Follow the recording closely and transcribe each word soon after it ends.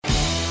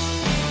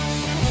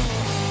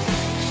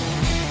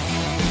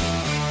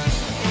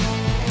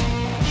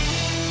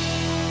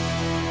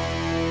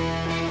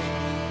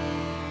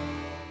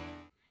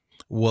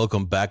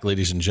Welcome back,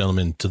 ladies and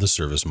gentlemen, to the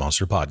Service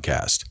Monster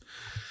Podcast.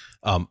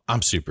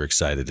 I'm super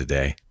excited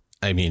today.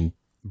 I mean,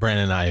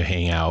 Brandon and I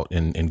hang out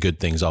and good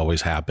things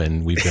always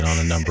happen. We've been on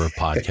a number of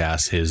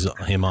podcasts,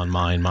 him on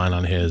mine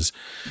on his,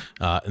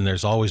 and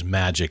there's always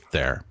magic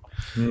there.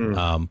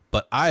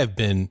 But I've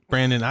been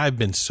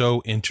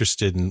so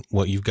interested in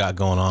what you've got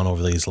going on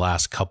over these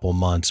last couple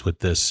months with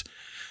this.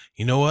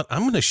 You know what?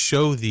 I'm going to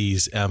show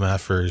these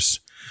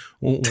MFers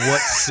what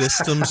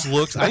systems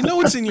looks. I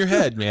know it's in your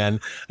head, man.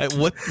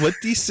 What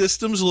these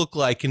systems look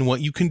like and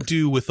what you can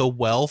do with a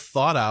well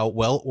thought out,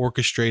 well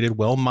orchestrated,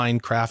 well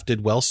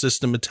Minecrafted, well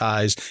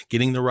systematized,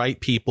 getting the right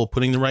people,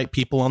 putting the right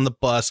people on the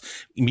bus,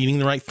 meeting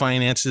the right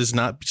finances,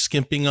 not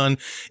skimping on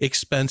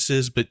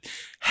expenses, but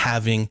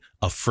having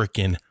a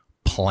freaking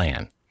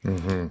plan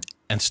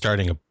and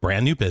starting a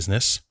brand new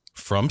business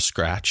from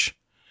scratch,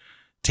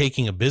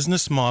 taking a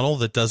business model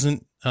that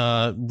doesn't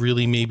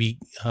really maybe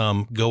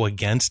go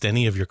against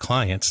any of your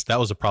clients. That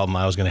was a problem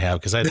I was going to have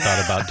because I had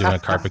thought about doing a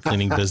carpet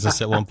cleaning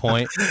business at one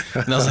point.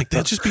 And I was like,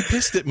 they'll just be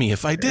pissed at me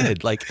if I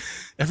did. Like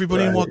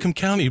everybody in Whatcom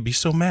County would be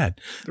so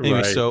mad.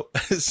 Anyway, so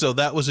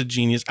that was a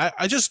genius.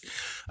 I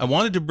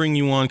wanted to bring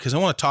you on because I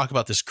want to talk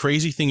about this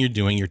crazy thing you're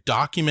doing. You're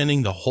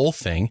documenting the whole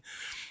thing.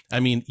 I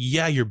mean,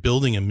 yeah, you're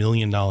building $1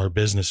 million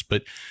business,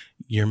 but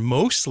you're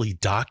mostly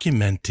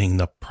documenting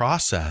the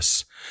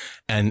process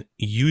and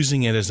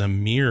using it as a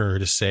mirror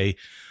to say,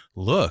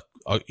 look,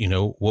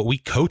 what we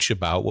coach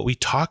about, what we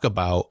talk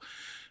about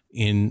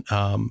in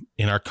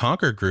our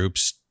Conquer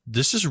groups,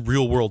 this is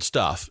real world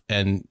stuff.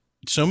 And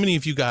so many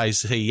of you guys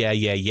say,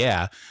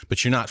 yeah,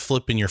 but you're not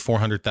flipping your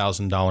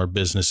 $400,000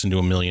 business into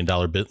 $1 million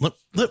business.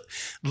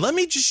 Let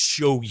me just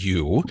show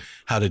you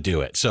how to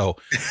do it. So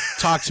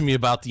talk to me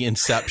about the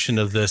inception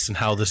of this and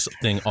how this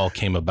thing all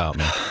came about,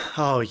 man.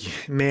 Oh,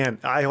 man.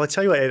 I'll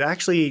tell you what, it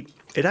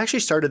actually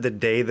started the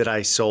day that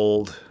I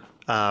sold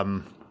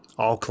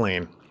All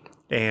Clean.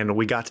 And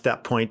we got to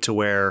that point to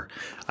where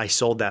I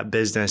sold that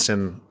business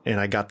and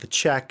I got the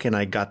check and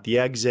I got the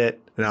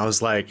exit. And I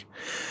was like,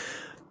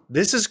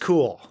 this is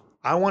cool.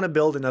 I want to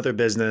build another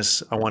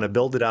business. I want to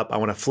build it up. I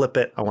want to flip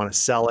it. I want to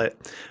sell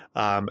it.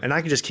 And I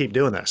can just keep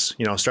doing this,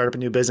 start up a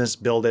new business,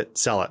 build it,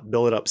 sell it,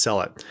 build it up, sell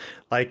it.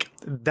 Like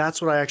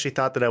that's what I actually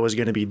thought that I was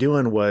going to be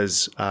doing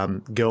was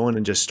going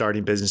and just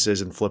starting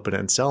businesses and flipping it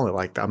and selling it.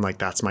 Like, I'm like,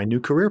 that's my new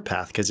career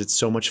path because it's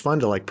so much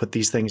fun to like put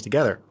these things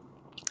together.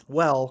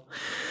 Well,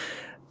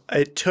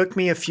 it took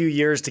me a few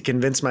years to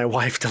convince my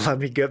wife to let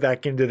me get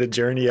back into the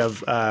journey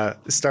of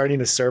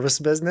starting a service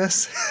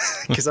business.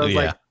 Because I was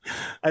like,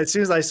 as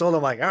soon as I sold,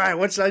 I'm like, all right,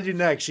 what should I do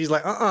next? She's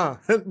like,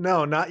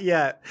 no, not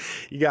yet.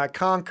 You got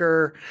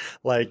Conquer,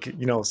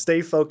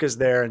 stay focused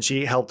there. And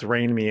she helped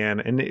rein me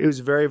in. And it was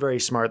very, very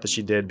smart that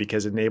she did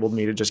because it enabled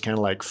me to just kind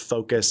of like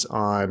focus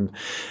on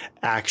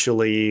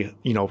actually,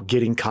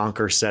 getting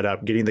Conquer set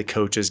up, getting the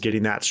coaches,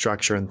 getting that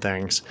structure and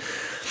things.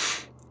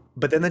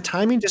 But then the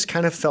timing just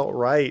kind of felt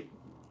right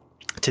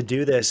to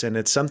do this. And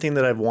it's something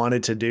that I've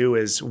wanted to do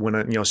is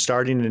when,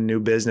 starting a new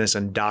business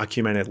and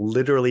document it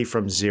literally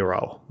from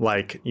zero,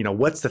 like,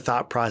 what's the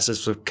thought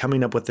process of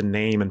coming up with the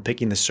name and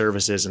picking the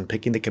services and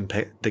picking the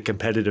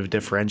competitive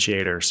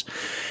differentiators.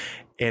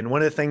 And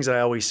one of the things that I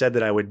always said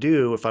that I would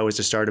do if I was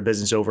to start a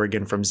business over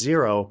again from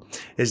zero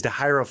is to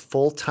hire a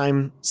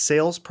full-time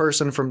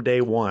salesperson from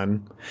day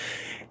one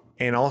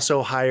and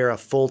also hire a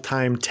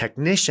full-time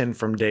technician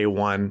from day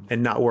one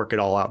and not work it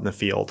all out in the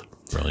field.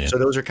 Brilliant. So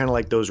those are kind of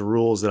like those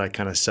rules that I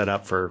kind of set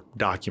up for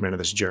documenting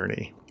this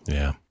journey.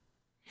 Yeah.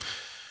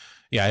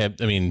 Yeah.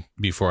 I mean,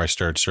 before I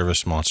started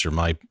Service Monster,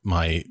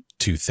 my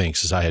two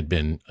things is I had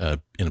been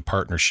in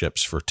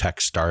partnerships for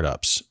tech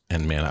startups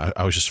and man,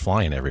 I was just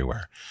flying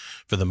everywhere.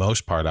 For the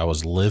most part, I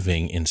was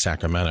living in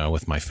Sacramento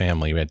with my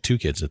family. We had 2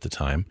 kids at the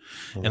time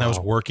and I was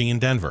working in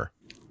Denver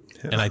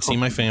and I'd see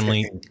my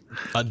family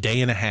a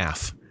day and a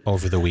half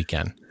over the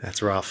weekend.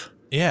 That's rough.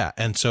 Yeah.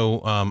 And so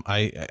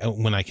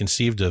when I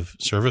conceived of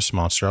Service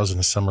Monster, I was in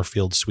the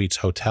Summerfield Suites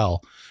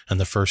Hotel.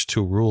 And the first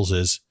 2 rules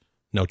is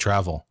no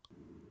travel.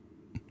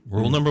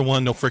 Rule number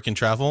 1, no freaking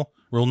travel.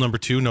 Rule number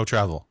 2, no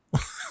travel.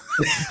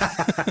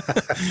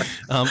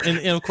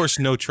 And of course,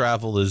 no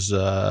travel is,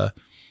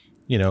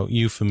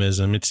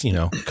 euphemism. It's,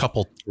 a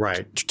couple,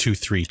 right. 2,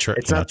 3 trips.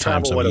 It's not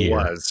times travel what a year.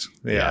 It was.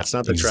 Yeah. It's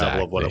not the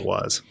travel of what it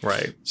was.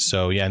 Right.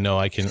 So yeah, no,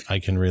 I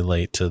can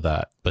relate to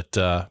that. But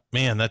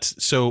man,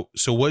 that's so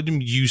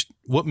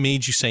what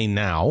made you say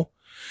now?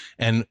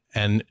 And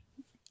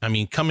I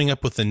mean, coming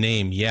up with the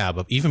name, yeah,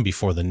 but even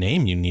before the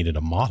name, you needed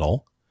a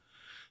model.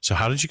 So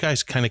how did you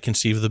guys kind of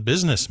conceive the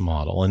business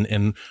model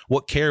and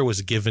what care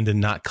was given to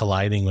not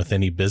colliding with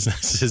any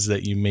businesses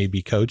that you may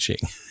be coaching?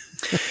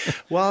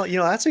 Well,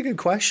 that's a good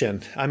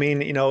question. I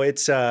mean,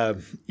 it's,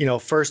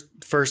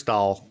 first of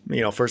all, we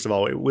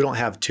don't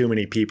have too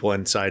many people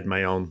inside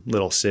my own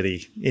little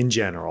city in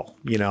general.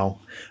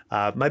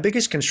 My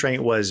biggest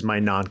constraint was my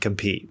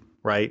non-compete,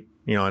 right?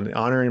 And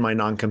honoring my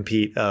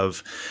non-compete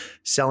of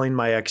selling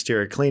my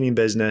exterior cleaning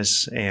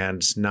business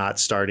and not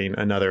starting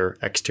another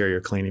exterior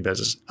cleaning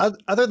business.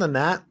 Other than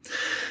that,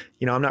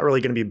 I'm not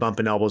really going to be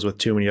bumping elbows with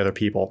too many other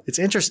people. It's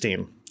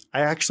interesting.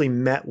 I actually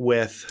met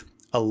with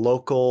a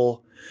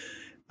local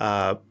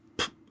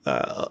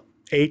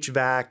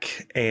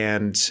HVAC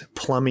and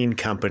plumbing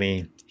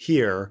company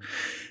here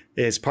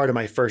as part of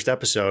my first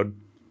episode.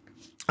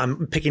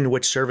 I'm picking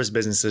which service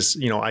businesses,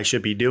 I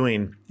should be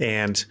doing.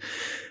 And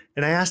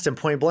I asked him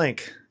point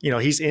blank,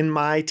 he's in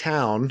my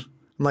town.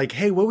 I'm like,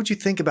 hey, what would you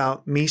think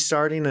about me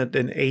starting an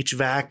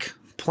HVAC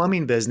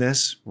plumbing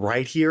business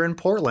right here in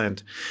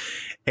Portland?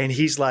 And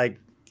he's like,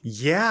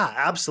 yeah,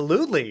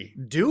 absolutely.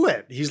 Do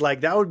it. He's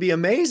like, that would be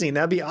amazing.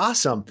 That'd be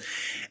awesome.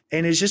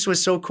 And it just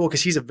was so cool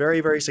because he's a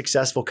very, very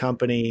successful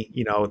company.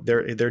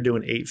 They're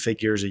doing 8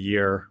 figures a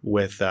year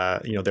with, their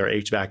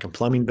HVAC and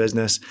plumbing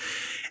business.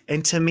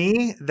 And to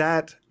me,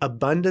 that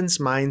abundance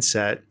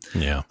mindset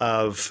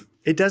of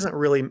it doesn't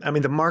really,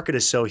 the market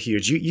is so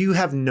huge. You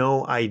have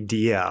no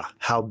idea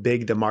how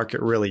big the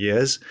market really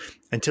is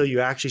until you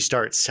actually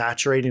start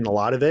saturating a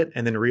lot of it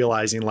and then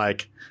realizing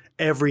like,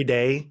 every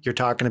day you're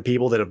talking to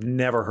people that have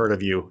never heard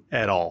of you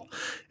at all.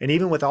 And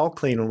even with All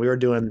Clean, when we were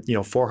doing,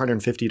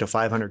 450 to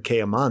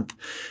 500K a month,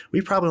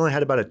 we probably only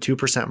had about a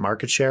 2%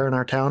 market share in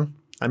our town.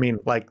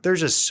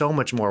 There's just so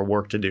much more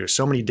work to do,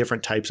 so many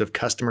different types of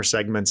customer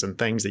segments and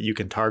things that you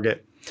can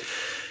target.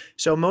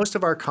 So most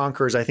of our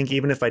conquerors, I think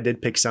even if I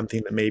did pick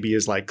something that maybe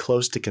is like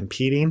close to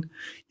competing,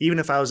 even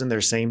if I was in their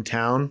same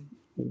town,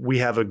 we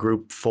have a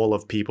group full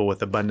of people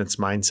with abundance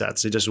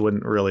mindsets. It just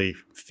wouldn't really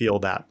feel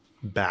that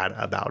bad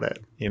about it.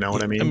 You know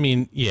what I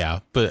mean? Yeah,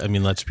 but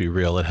let's be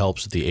real. It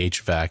helps with the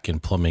HVAC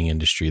and plumbing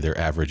industry. Their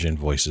average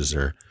invoices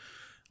are,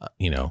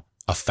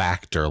 a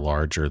factor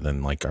larger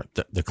than like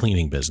the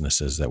cleaning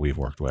businesses that we've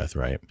worked with.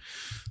 Right.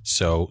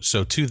 So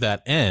to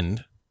that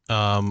end,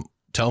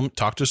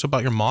 talk to us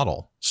about your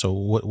model. So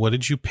what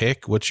did you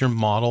pick? What's your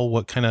model?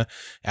 What kind of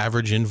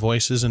average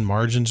invoices and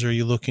margins are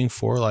you looking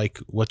for? Like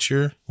what's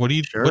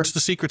the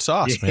secret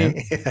sauce,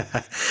 man?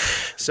 Yeah.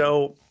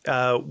 So,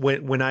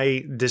 when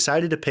I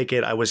decided to pick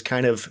it, I was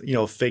kind of,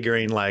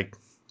 figuring like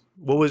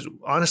what was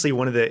honestly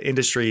one of the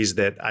industries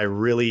that I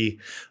really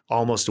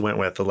almost went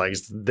with, like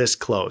this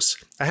close.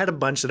 I had a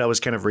bunch that I was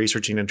kind of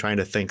researching and trying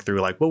to think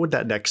through, like, what would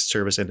that next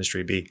service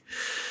industry be?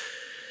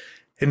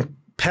 And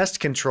pest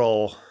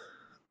control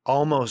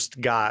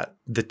almost got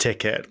the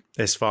ticket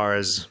as far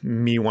as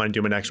me wanting to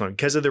do my next one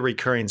because of the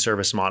recurring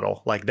service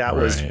model. Like that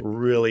was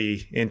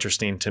really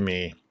interesting to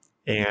me.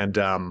 And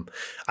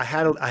I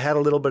had a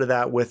little bit of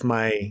that with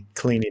my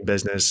cleaning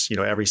business,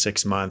 every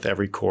 6 months,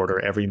 every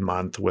quarter, every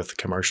month with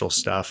commercial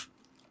stuff.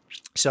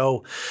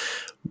 So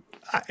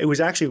it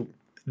was actually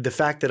the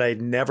fact that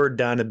I'd never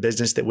done a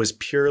business that was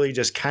purely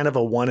just kind of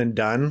a one and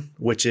done,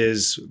 which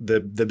is the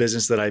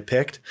business that I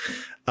picked,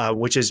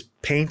 which is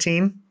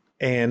painting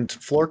and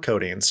floor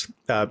coatings,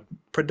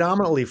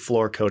 predominantly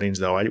floor coatings,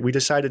 though. We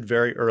decided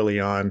very early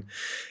on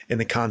in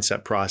the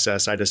concept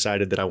process, I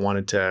decided that I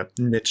wanted to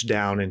niche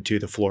down into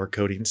the floor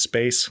coating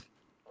space.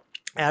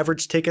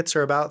 Average tickets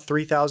are about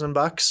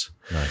 $3,000.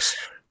 Nice.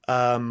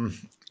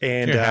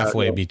 And you're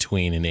halfway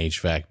between an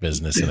HVAC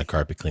business and a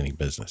carpet cleaning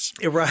business.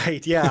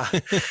 Right. Yeah.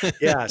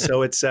 Yeah.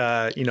 So it's,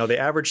 the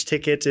average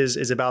ticket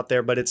is about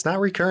there, but it's not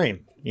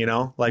recurring,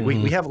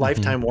 we have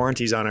lifetime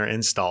warranties on our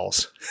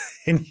installs.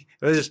 And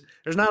there's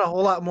not a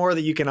whole lot more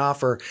that you can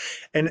offer.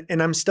 And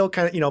I'm still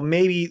kind of,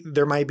 maybe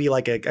there might be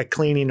like a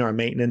cleaning or a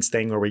maintenance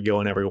thing where we go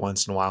in every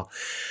once in a while.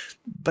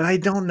 But I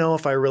don't know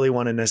if I really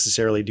want to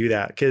necessarily do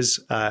that because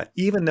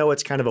even though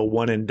it's kind of a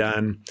one and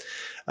done,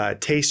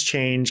 taste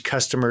change,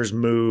 customers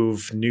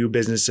move, new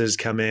businesses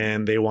come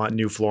in, they want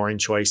new flooring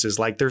choices.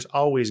 Like there's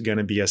always going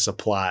to be a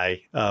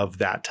supply of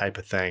that type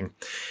of thing.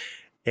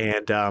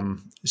 And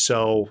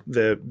so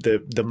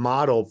the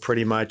model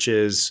pretty much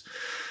is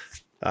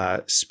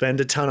spend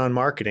a ton on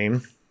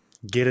marketing,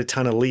 get a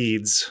ton of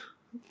leads,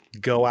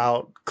 go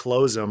out,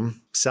 close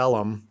them, sell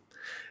them,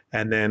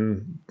 and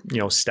then,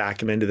 stack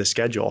them into the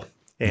schedule.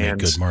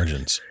 And make good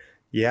margins.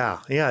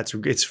 Yeah.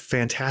 It's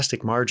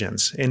fantastic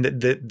margins. And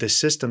the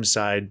system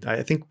side,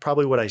 I think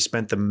probably what I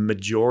spent the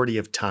majority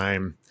of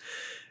time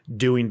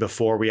doing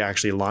before we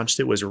actually launched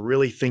it was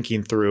really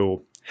thinking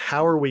through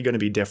how are we going to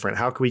be different?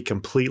 How can we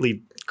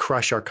completely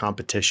crush our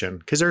competition?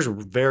 Because there's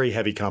very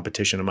heavy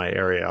competition in my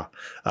area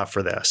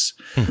for this,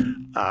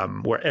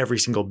 where every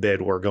single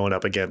bid we're going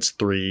up against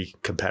 3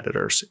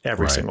 competitors,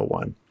 every single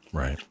one.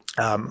 Right.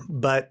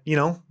 But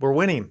we're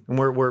winning, and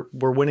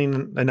we're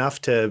winning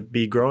enough to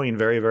be growing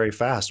very, very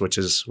fast, which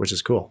is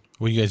cool.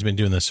 Well, you guys been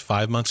doing this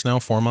 5 months now,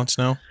 4 months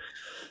now?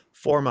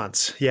 4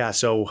 months. Yeah.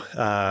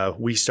 So,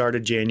 we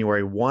started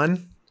January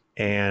 1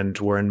 and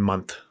we're in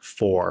month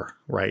 4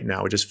 right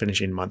now. We're just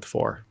finishing month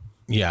 4.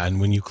 Yeah. And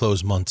when you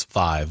close month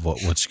 5,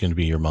 what's going to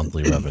be your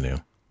monthly revenue?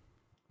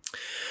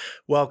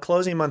 Well,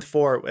 closing month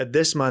 4,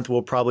 this month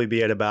we'll probably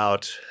be at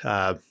about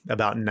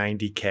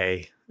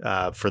 $90K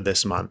for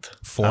this month.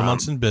 4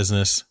 months in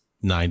business,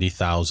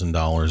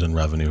 $90,000 in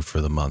revenue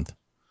for the month.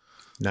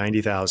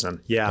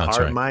 90,000. Yeah. That's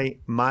right.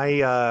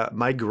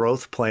 My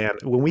growth plan,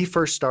 when we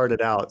first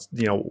started out,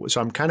 so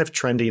I'm kind of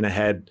trending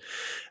ahead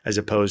as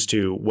opposed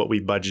to what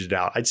we budgeted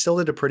out. I still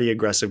did a pretty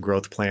aggressive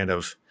growth plan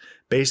of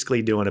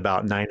basically doing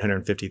about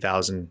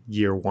 950,000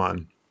 year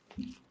 1.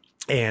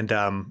 And,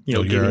 you're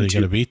already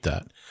going to beat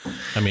that.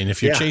 I mean,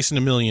 if you're chasing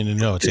 $1 million, it's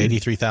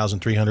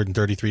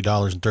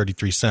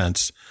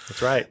 $83,333.33.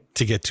 That's right.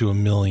 To get to $1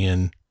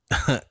 million,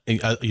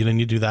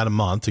 you do that a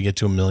month to get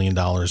to $1 million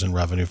in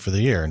revenue for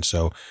the year. And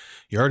so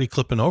you're already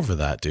clipping over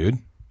that, dude.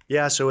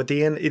 Yeah. So at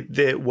the end,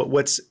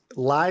 what's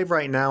live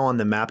right now on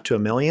the map to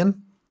 $1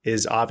 million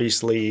is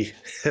obviously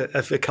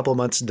a couple of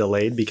months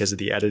delayed because of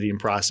the editing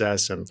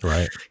process and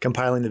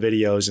compiling the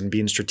videos and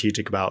being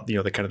strategic about,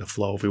 the kind of the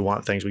flow if we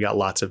want things. We got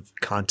lots of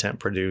content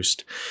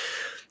produced.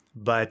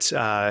 But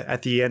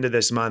at the end of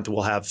this month,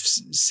 we'll have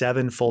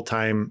 7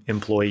 full-time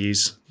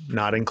employees,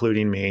 not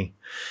including me.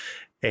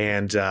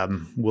 And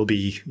we'll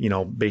be,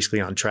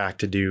 basically on track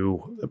to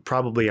do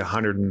probably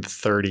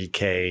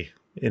 $130K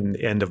in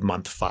the end of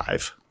month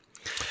 5.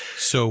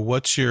 So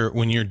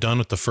when you're done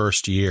with the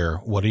first year,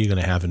 what are you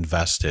going to have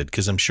invested?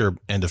 Because I'm sure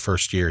end of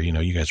first year,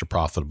 you guys are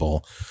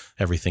profitable.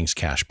 Everything's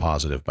cash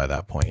positive by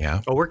that point.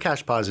 Yeah. Oh, we're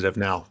cash positive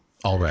now.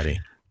 Already.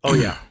 Oh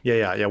yeah.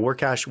 Yeah. We're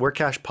cash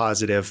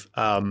positive.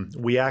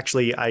 We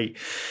actually,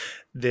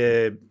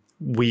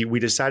 we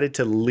decided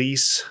to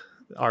lease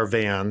our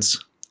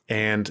vans,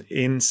 and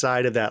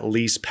inside of that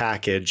lease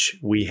package,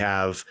 we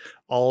have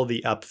all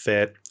the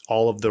upfit,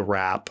 all of the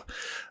wrap,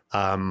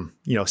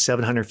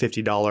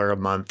 $750 a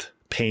month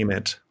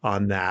payment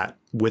on that,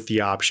 with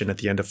the option at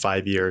the end of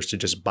 5 years to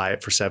just buy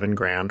it for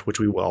 $7,000, which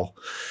we will.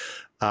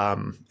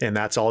 And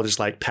that's all just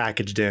like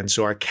packaged in.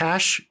 So our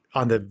cash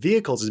on the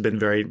vehicles has been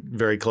very,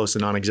 very close to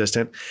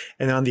non-existent.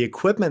 And on the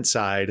equipment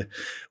side,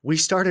 we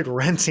started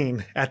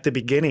renting at the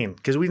beginning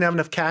because we didn't have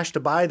enough cash to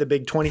buy the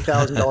big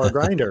 $20,000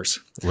 grinders.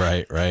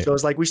 Right. So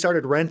it's like we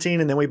started renting,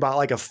 and then we bought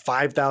like a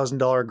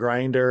 $5,000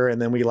 grinder,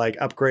 and then we like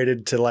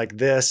upgraded to like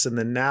this. And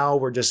then now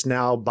we're just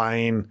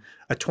buying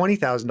a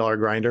 $20,000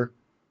 grinder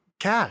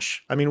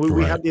cash. I mean,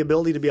 we have the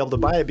ability to be able to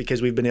buy it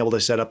because we've been able to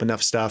set up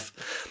enough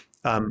stuff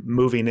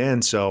moving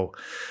in. So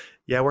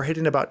yeah, we're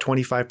hitting about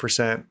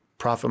 25%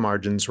 profit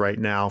margins right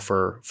now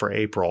for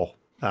April.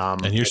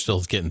 And you're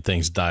still getting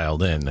things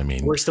dialed in. I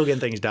mean, we're still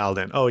getting things dialed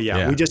in. Oh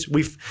yeah. Dude,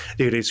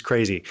 it's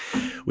crazy.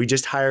 We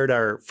just hired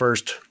our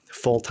first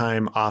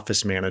full-time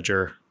office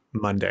manager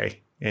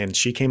Monday, and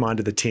she came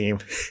onto the team.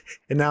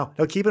 And now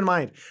keep in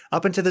mind,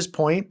 up until this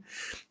point,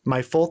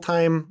 my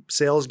full-time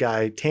sales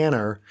guy,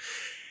 Tanner,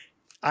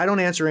 I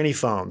don't answer any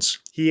phones.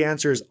 He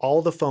answers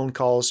all the phone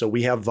calls. So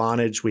we have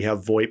Vonage, we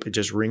have VoIP. It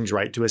just rings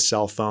right to his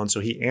cell phone.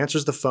 So he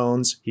answers the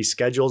phones, he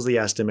schedules the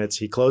estimates,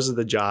 he closes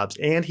the jobs,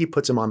 and he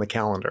puts them on the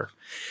calendar.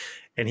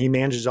 And he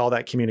manages all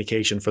that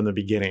communication from the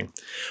beginning.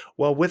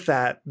 Well, with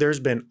that,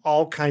 there's been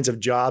all kinds of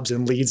jobs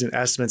and leads and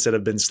estimates that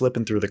have been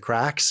slipping through the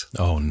cracks.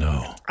 Oh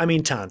no. I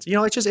mean, tons.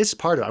 It's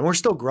part of it. And we're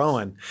still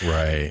growing.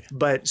 Right.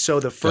 But so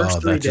the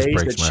first 3 days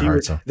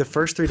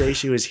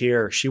she was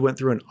here, she went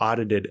through and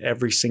audited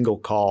every single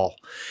call,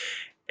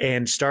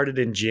 and started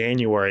in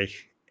January.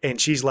 And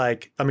she's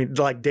like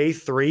day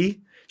 3,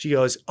 she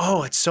goes,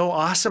 "Oh, it's so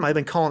awesome. I've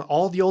been calling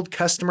all the old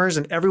customers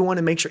and everyone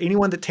to make sure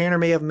anyone that Tanner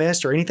may have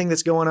missed or anything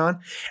that's going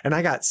on. And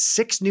I got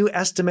 6 new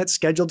estimates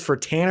scheduled for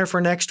Tanner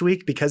for next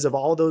week because of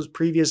all those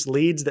previous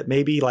leads that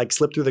maybe like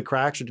slipped through the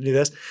cracks or to do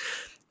this."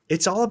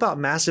 It's all about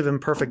massive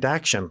imperfect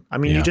action. I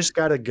mean, you just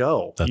got to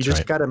go. You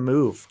just got to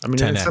move. I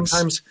mean, and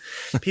sometimes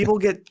people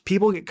get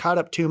caught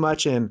up too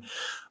much in,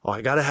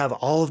 I got to have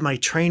all of my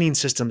training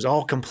systems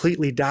all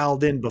completely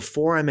dialed in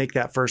before I make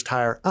that first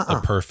hire.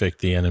 The perfect,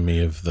 the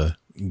enemy of the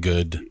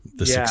good,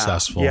 the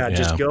successful. Yeah,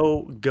 just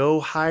go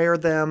hire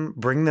them,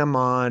 bring them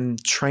on,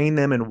 train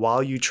them, and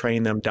while you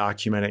train them,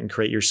 document it and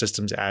create your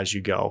systems as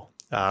you go.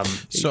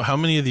 So how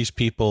many of these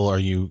people are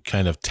you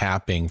kind of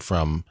tapping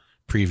from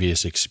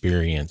previous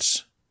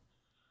experience?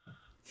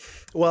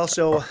 Well,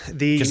 so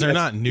because they're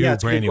not new,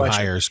 brand new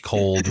hires,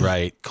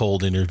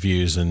 cold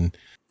interviews, and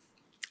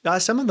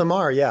some of them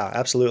are,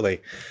 absolutely.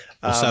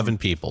 7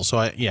 people.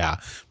 So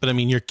but I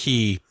mean, your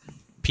key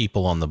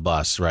people on the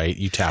bus, right?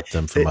 You tap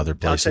them from other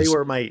places. I'll tell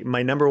you where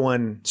my number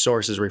one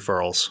source is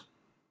referrals.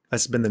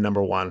 That's been the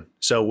number one.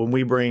 So when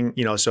we bring,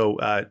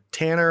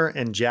 Tanner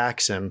and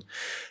Jackson,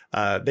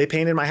 they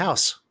painted my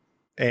house.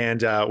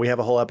 And we have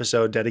a whole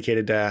episode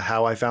dedicated to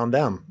how I found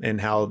them and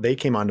how they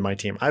came onto my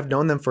team. I've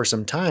known them for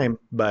some time,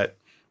 but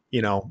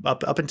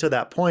up until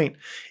that point,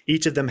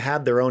 each of them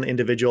had their own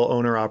individual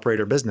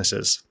owner-operator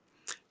businesses.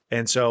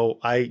 And so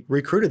I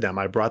recruited them.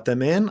 I brought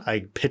them in.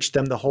 I pitched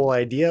them the whole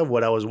idea of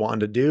what I was wanting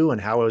to do and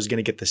how I was going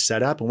to get this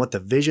set up and what the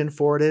vision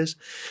for it is.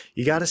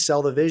 You got to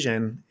sell the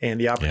vision and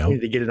the opportunity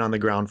to get it on the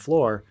ground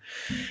floor.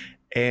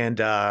 And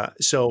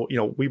so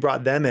we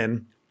brought them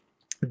in.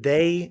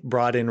 They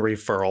brought in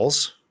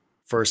referrals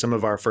for some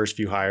of our first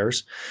few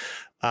hires.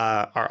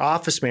 Our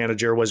office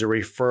manager was a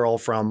referral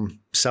from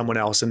someone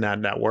else in that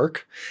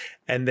network.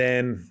 And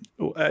then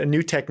a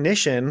new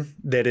technician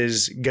that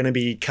is going to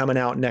be coming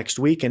out next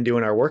week and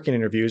doing our working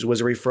interviews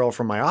was a referral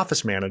from my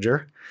office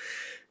manager.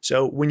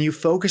 So when you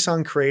focus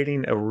on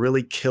creating a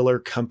really killer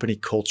company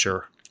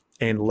culture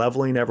and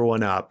leveling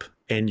everyone up,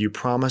 and you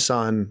promise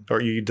on, or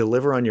you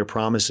deliver on your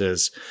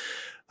promises,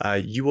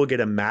 you will get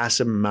a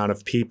massive amount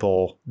of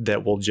people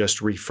that will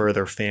just refer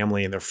their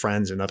family and their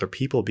friends and other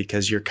people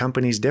because your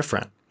company's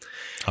different.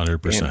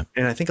 100%.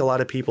 And I think a lot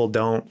of people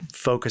don't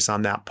focus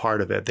on that part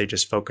of it. They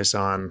just focus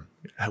on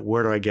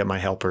where do I get my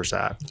helpers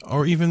at?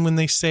 Or even when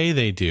they say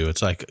they do,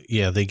 it's like,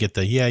 yeah, they get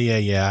the,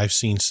 yeah. I've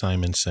seen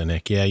Simon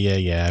Sinek.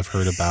 Yeah. I've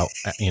heard about,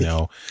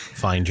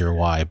 Find Your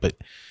Why, but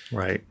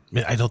right.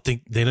 I don't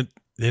think they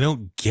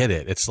don't get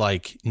it. It's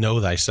like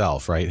know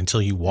thyself, right?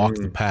 Until you walk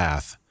the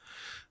path,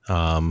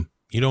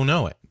 you don't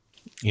know it.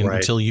 Right.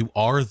 Until you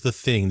are the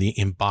thing, the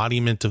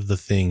embodiment of the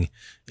thing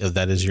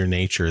that is your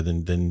nature,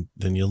 then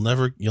you'll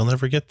never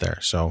get there.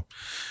 So,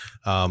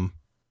 and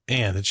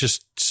it's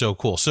just so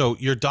cool. So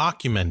you're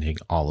documenting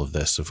all of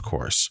this, of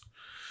course,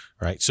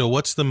 right? So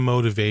what's the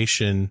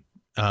motivation?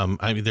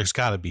 There's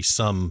got to be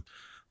some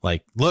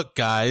like, look,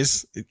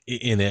 guys,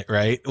 in it,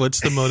 right?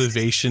 What's the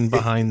motivation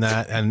behind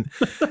that? And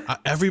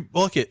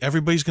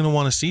everybody's going to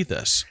want to see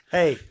this.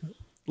 Hey,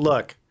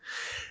 look.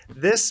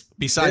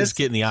 Besides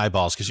getting the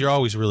eyeballs, because you're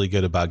always really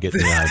good about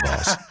getting the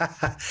eyeballs.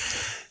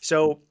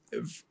 So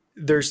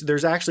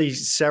there's actually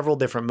several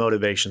different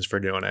motivations for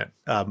doing it.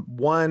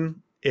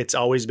 One, it's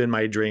always been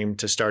my dream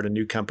to start a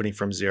new company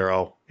from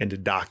zero and to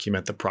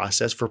document the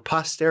process for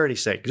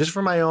posterity's sake, just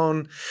for my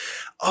own.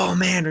 Oh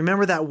man,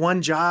 remember that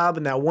one job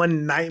and that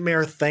one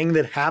nightmare thing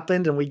that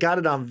happened and we got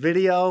it on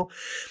video?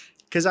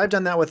 Because I've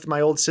done that with my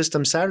old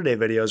System Saturday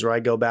videos where I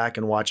go back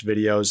and watch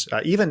videos.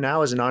 Even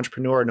now as an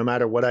entrepreneur, no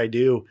matter what I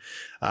do,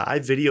 I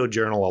video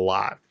journal a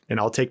lot. And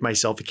I'll take my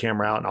selfie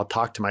camera out and I'll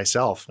talk to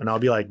myself. And I'll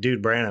be like,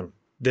 dude, Brandon,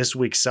 this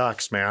week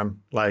sucks,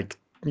 man. Like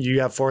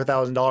you have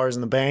 $4,000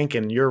 in the bank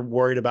and you're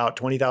worried about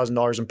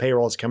 $20,000 in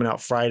payrolls coming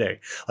out Friday.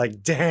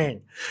 Like,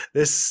 dang,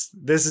 this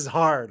is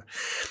hard.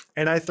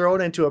 And I throw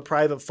it into a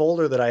private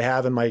folder that I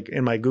have in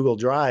my Google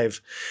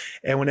Drive.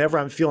 And whenever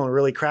I'm feeling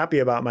really crappy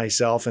about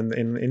myself and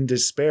in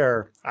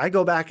despair, I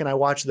go back and I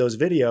watch those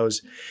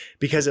videos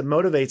because it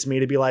motivates me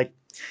to be like,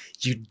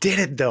 you did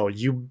it though.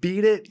 You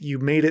beat it. You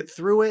made it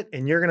through it.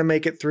 And you're going to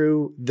make it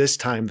through this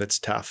time that's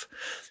tough.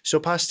 So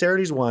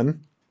posterity's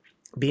one.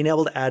 Being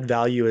able to add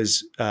value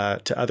is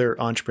to other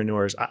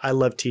entrepreneurs. I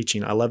love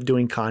teaching. I love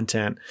doing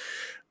content.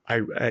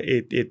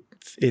 It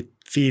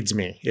feeds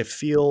me. It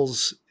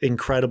feels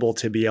incredible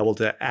to be able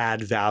to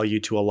add value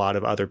to a lot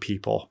of other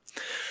people.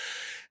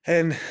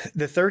 And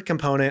the third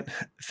component,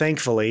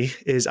 thankfully,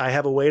 is I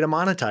have a way to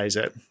monetize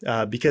it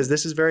because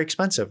this is very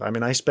expensive. I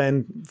mean, I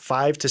spend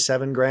 $5,000 to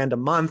 $7,000 a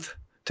month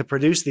to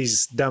produce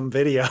these dumb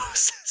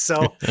videos.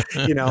 So,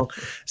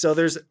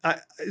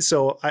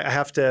 so I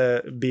have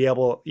to be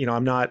able,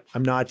 I'm not,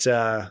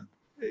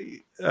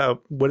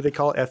 what do they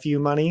call it? FU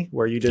money,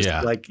 where you just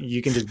like,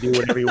 you can just do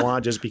whatever you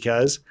want just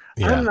because.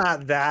 I'm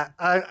not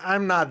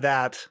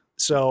that.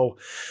 So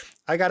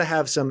I got to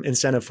have some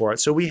incentive for it.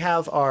 So we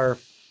have our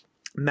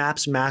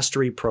MAPS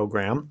Mastery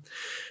program.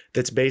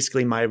 That's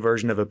basically my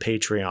version of a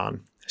Patreon.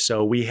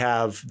 So we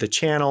have the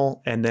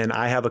channel and then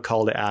I have a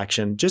call to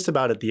action just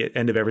about at the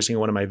end of every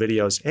single one of my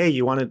videos. Hey,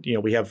 you want to,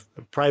 we have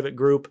a private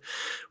group.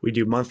 We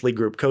do monthly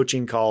group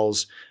coaching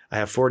calls. I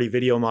have 40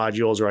 video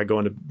modules where I go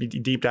into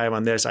deep dive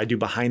on this. I do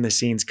behind the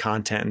scenes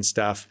content and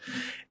stuff.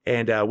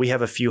 And we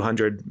have a few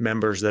hundred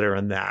members that are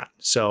in that.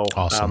 So,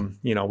 awesome.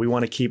 We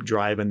want to keep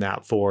driving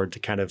that forward to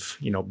kind of,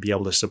 be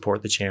able to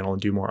support the channel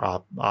and do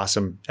more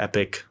awesome,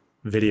 epic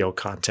video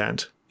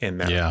content in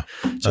there. Yeah,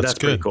 so that's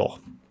pretty cool.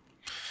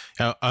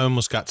 I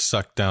almost got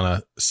sucked down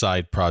a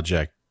side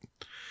project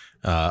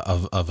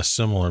of a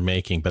similar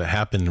making, but it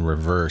happened in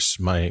reverse.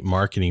 My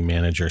marketing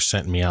manager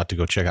sent me out to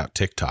go check out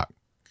TikTok.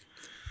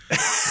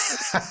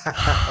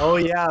 Oh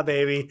yeah,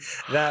 baby.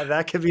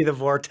 That could be the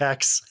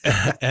vortex.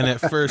 And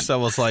at first I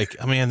was like,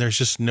 oh, man,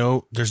 there's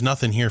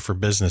nothing here for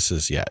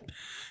businesses yet.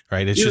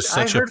 Right. It's just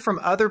such I heard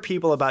from other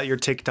people about your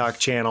TikTok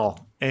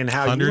channel and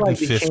how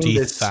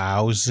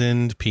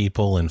 150,000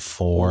 people in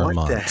 4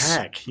 months. What the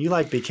heck? You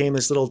became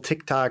this little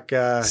TikTok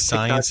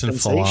science TikTok and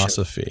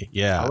philosophy.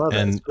 Yeah. I love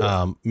and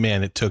cool.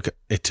 Man, it took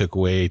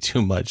way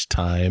too much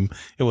time.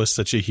 It was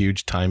such a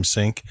huge time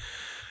sink.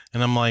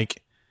 And I'm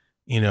like,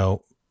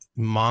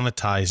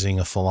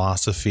 monetizing a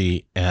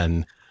philosophy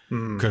and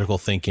critical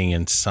thinking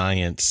and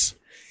science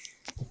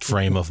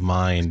frame of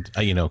mind,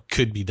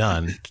 could be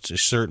done.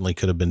 Certainly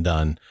could have been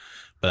done,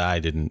 but I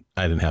didn't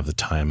have the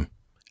time,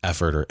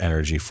 effort, or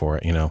energy for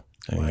it.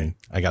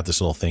 I got this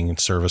little thing in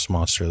Service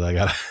Monster that I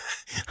gotta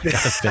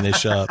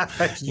finish up,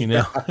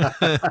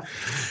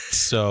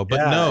 So, but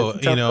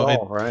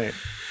right.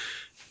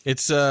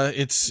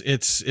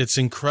 It's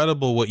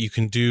incredible what you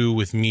can do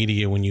with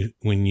media when you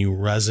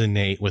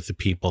resonate with the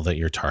people that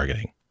you're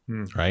targeting.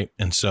 Right.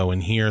 And so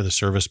in here, the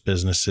service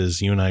businesses,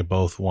 you and I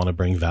both want to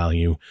bring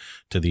value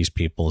to these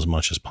people as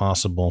much as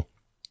possible.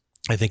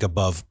 I think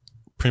above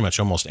pretty much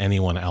almost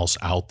anyone else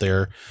out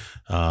there,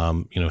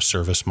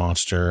 Service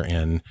Monster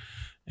and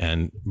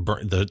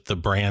the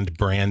brand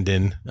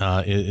Brandon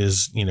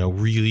is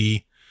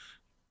really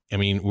I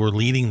mean, we're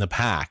leading the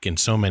pack in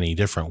so many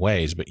different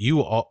ways, but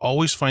you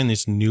always find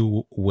this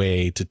new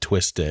way to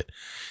twist it,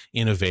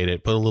 innovate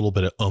it, put a little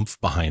bit of oomph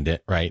behind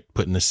it, right?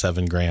 Putting the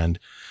 $7,000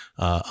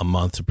 a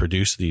month to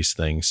produce these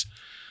things.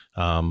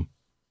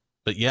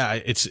 But yeah,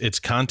 it's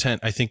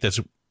content. I think that's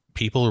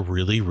people are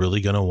really,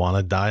 really going to want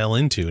to dial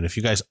into. And if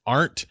you guys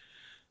aren't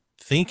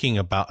thinking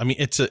about, I mean,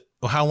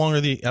 how long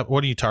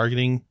what are you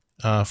targeting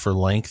for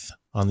length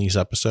on these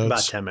episodes?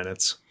 About 10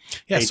 minutes.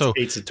 Yeah. So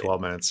 8 to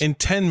 12 minutes. In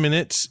 10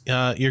 minutes,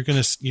 you're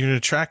going to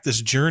track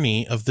this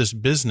journey of this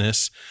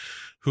business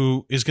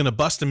who is going to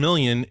bust $1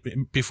 million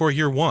before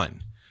year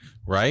one.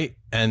 Right.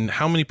 And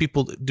how many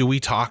people do we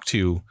talk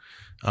to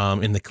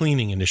in the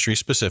cleaning industry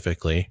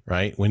specifically,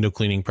 right? Window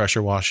cleaning,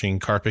 pressure washing,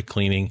 carpet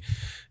cleaning,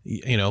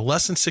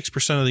 less than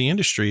 6% of the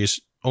industry is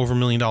over $1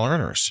 million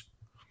earners.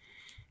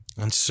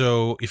 And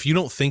so if you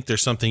don't think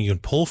there's something you can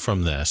pull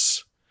from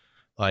this,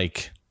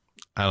 like,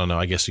 I don't know,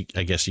 I guess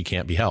you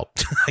can't be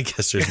helped. I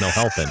guess there's no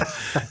helping,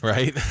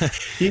 right?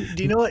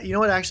 Do you know what? You know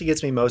what actually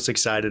gets me most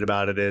excited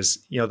about it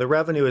is, the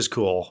revenue is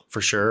cool for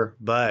sure,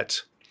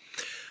 but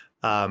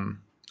I'm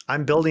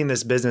building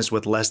this business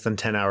with less than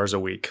 10 hours a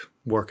week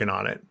working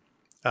on it.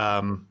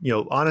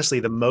 Honestly,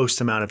 the most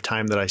amount of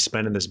time that I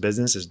spend in this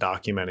business is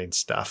documenting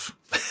stuff.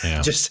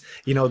 Yeah. Just,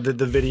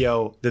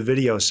 the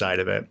video side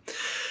of it.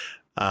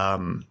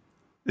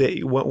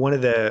 One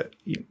of the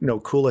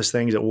coolest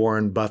things that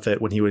Warren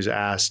Buffett, when he was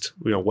asked,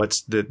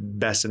 what's the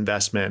best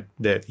investment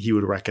that he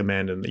would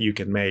recommend and that you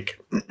can make,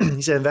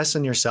 he said, invest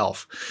in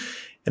yourself.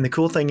 And the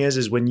cool thing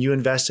is when you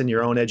invest in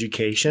your own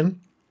education,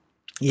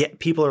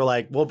 people are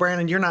like, well,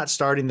 Brandon, you're not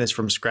starting this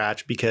from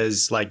scratch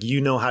because you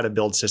know how to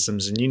build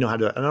systems and you know how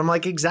to, and I'm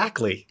like,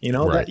 exactly,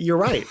 right. You're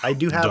right. I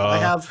do have,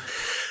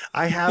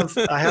 I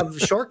have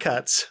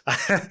shortcuts.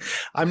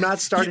 I'm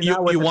not starting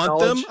out with you want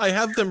them? I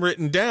have them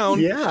written down.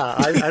 Yeah.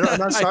 I'm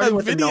not starting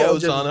with the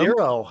knowledge of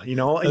zero,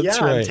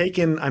 That's right.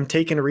 I'm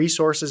taking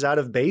resources out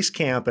of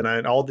Basecamp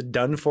and all the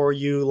done for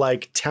you,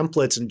 like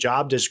templates and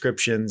job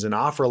descriptions and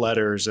offer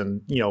letters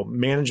and,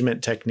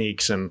 management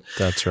techniques and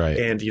that's right.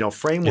 And,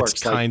 frameworks.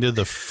 It's kind of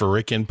the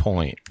frickin'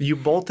 point. You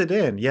bolted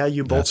in. Yeah.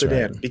 You bolted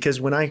in because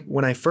when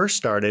I first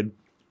started,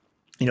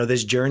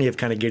 this journey of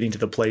kind of getting to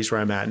the place where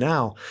I'm at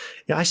now,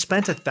 I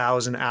spent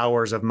 1,000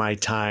 hours of my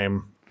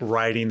time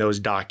writing those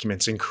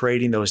documents and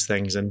creating those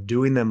things and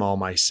doing them all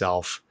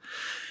myself.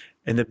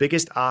 And the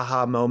biggest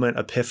aha moment,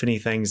 epiphany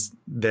things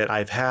that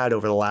I've had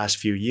over the last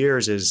few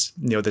years is,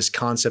 this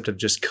concept of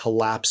just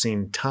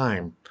collapsing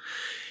time.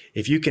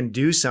 If you can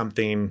do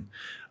something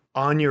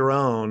on your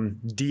own,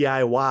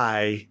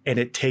 DIY, and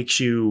it takes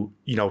you,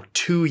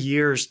 2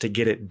 years to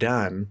get it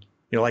done,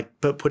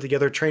 put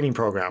together a training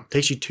program. It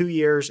takes you 2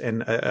 years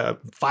and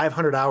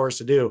 500 hours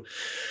to do.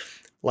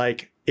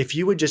 If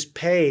you would just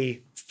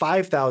pay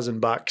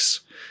 $5,000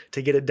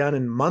 to get it done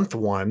in month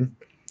one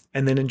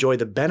and then enjoy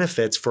the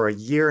benefits for a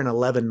year and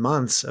 11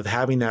 months of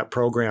having that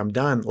program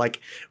done,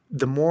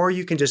 the more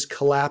you can just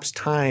collapse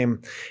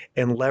time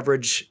and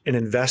leverage an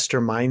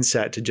investor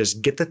mindset to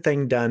just get the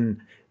thing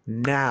done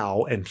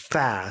now and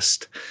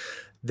fast,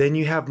 then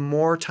you have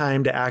more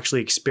time to actually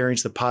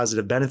experience the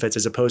positive benefits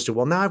as opposed to,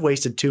 well, now I've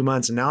wasted 2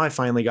 months and now I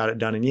finally got it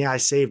done. And I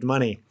saved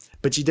money,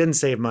 but you didn't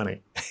save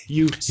money.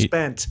 You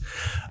spent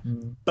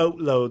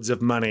boatloads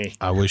of money.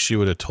 I wish you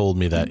would have told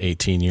me that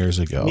 18 years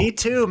ago. Me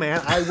too,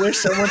 man. I wish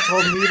someone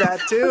told me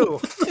that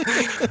too.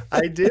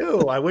 I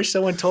do. I wish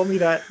someone told me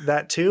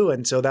that too.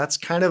 And so that's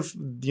kind of,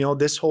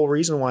 this whole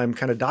reason why I'm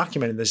kind of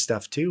documenting this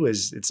stuff too,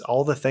 is it's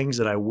all the things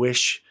that I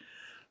wish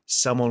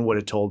someone would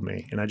have told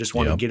me. And I just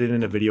want to get it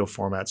in a video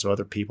format so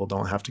other people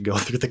don't have to go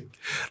through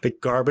the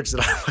garbage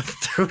that I went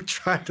through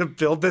trying to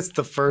build this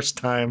the first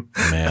time.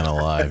 Man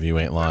alive, you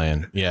ain't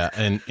lying. Yeah.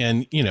 And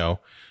you're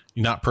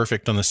not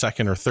perfect on the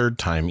second or third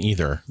time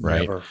either,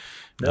 right?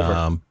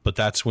 Never. But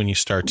that's when you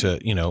start to,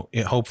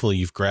 hopefully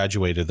you've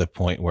graduated to the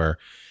point where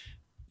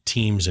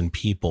teams and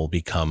people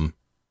become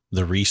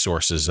the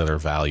resources that are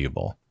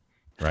valuable,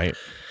 right?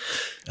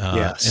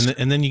 Yes.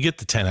 And then you get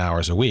the 10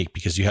 hours a week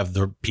because you have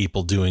the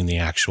people doing the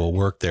actual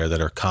work there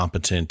that are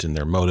competent and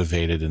they're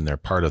motivated and they're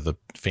part of the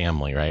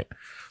family, right?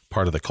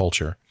 Part of the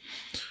culture.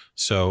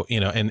 So,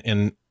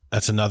 and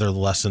that's another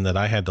lesson that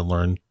I had to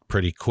learn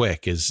pretty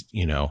quick is,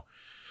 I'm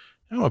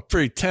a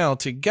pretty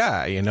talented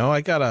guy.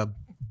 I got a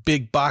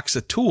big box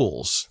of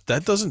tools.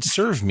 That doesn't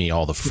serve me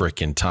all the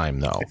frickin'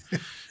 time though.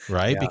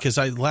 Right. Yeah. Because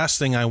last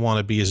thing I want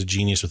to be is a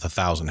genius with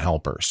 1,000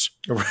 helpers.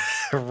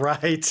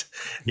 Right.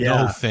 Yeah.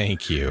 No,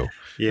 thank you.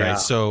 Yeah. Right.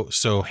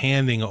 So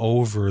handing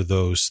over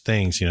those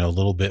things,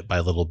 little bit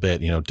by little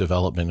bit,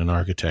 development and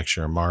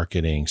architecture,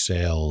 marketing,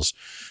 sales,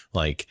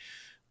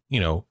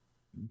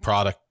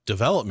 product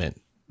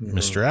development,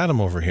 Mr.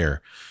 Adam over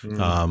here.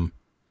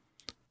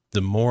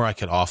 The more I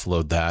could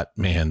offload that,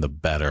 man, the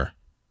better,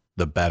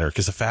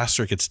 because the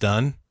faster it gets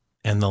done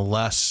and the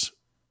less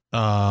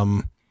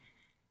of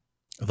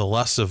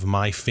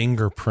my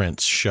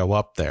fingerprints show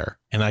up there,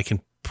 and I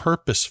can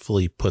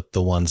purposefully put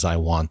the ones I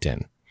want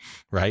in.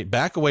 right?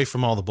 Back away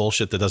from all the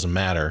bullshit that doesn't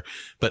matter.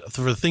 But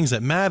for the things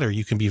that matter,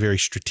 you can be very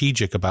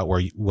strategic about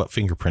what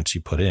fingerprints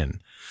you put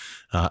in.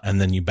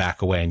 And then you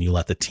back away and you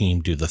let the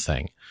team do the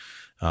thing.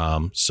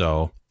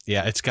 So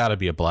yeah, it's got to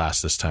be a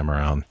blast this time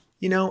around.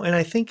 And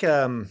I think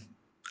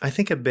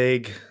a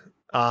big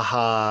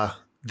aha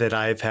that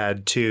I've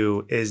had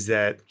too is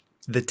that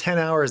the 10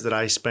 hours that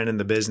I spend in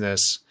the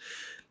business,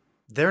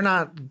 they're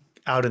not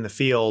out in the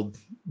field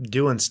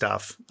doing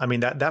stuff. I mean,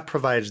 that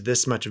provides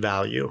this much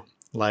value.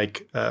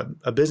 Like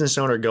a business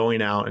owner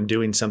going out and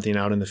doing something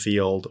out in the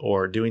field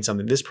or doing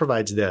something, this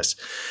provides this.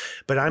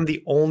 But I'm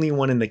the only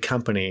one in the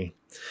company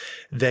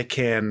that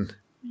can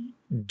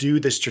do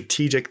the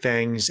strategic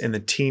things and the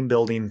team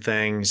building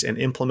things and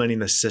implementing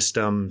the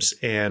systems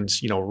and,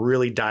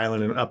 really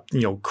dialing it up,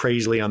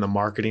 crazily on the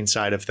marketing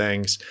side of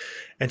things.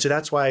 And so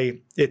that's why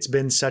it's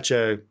been such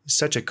a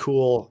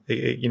cool,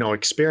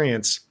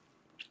 experience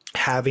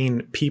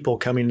having people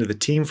coming to the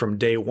team from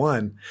day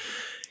one.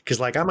 Because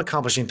like I'm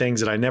accomplishing things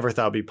that I never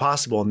thought would be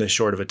possible in this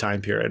short of a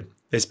time period.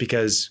 It's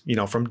because,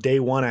 from day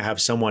one, I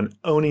have someone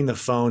owning the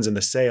phones and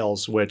the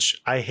sales,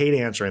 which I hate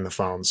answering the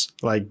phones.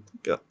 Like,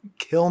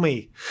 kill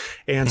me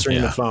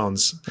answering the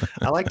phones.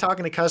 I like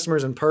talking to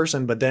customers in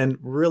person, but then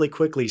really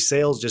quickly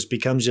sales just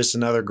becomes just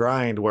another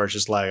grind where it's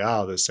just like,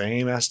 the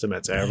same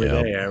estimates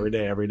every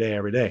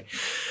day.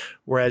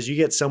 Whereas you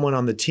get someone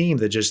on the team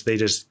that they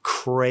just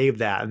crave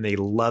that and they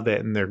love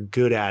it and they're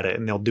good at it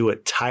and they'll do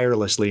it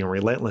tirelessly and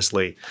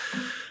relentlessly.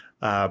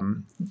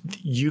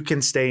 You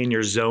can stay in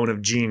your zone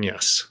of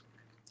genius.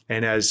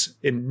 And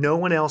no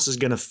one else is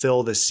going to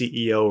fill the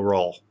CEO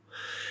role.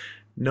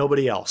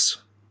 Nobody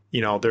else.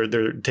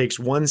 There takes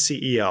one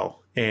CEO,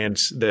 and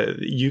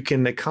you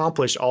can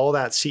accomplish all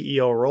that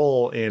CEO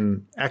role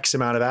in X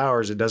amount of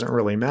hours. It doesn't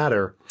really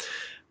matter,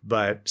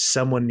 but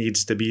someone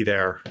needs to be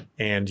there,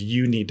 and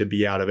you need to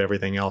be out of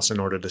everything else in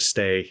order to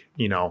stay,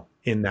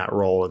 in that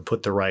role and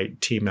put the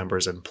right team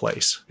members in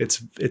place.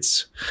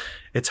 It's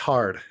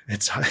hard.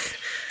 It's hard.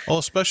 Well,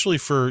 especially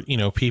for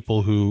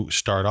people who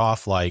start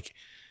off like,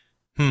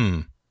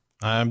 I'm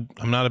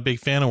not a big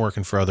fan of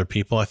working for other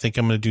people. I think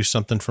I'm going to do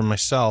something for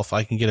myself.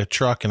 I can get a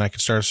truck and I can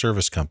start a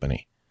service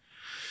company,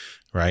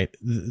 right?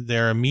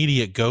 Their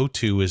immediate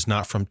go-to is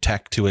not from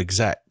tech to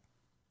exec.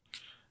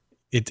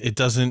 It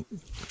doesn't.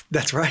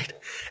 That's right.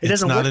 It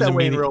doesn't work that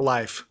way in real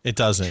life. It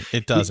doesn't. You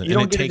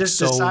don't get to just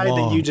decide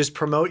that you just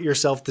promote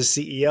yourself to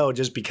CEO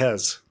just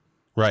because.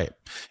 Right.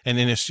 And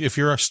then if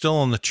you're still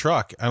on the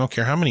truck, I don't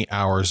care how many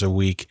hours a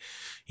week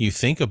you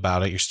think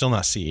about it, you're still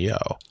not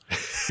CEO,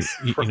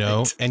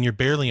 right. And you're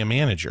barely a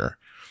manager,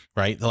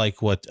 right?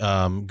 Like what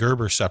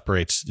Gerber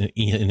separates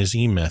in his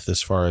E-Myth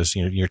as far as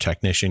your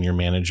technician, your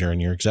manager,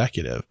 and your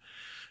executive.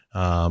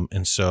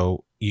 And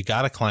so you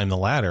got to climb the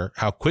ladder.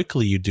 How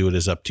quickly you do it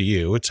is up to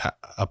you. It's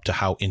up to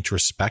how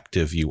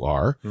introspective you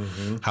are,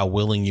 how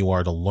willing you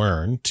are to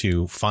learn,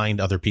 to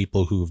find other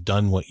people who've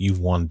done what you've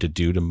wanted to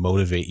do to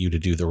motivate you to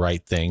do the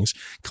right things,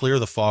 clear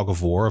the fog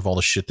of war of all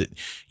the shit that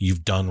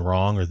you've done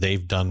wrong or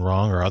they've done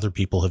wrong or other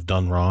people have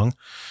done wrong,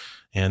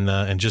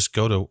 and just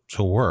go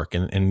to work.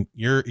 And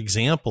your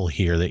example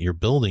here that you're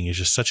building is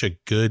just such a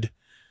good,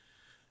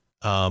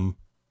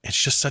 it's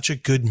just such a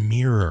good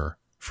mirror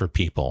for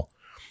people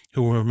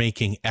who are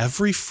making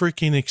every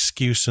freaking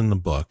excuse in the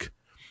book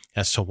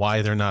as to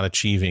why they're not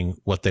achieving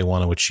what they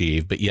want to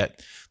achieve, but yet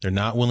they're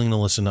not willing to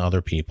listen to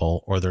other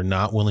people, or they're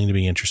not willing to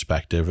be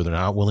introspective, or they're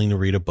not willing to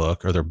read a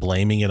book, or they're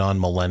blaming it on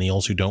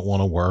millennials who don't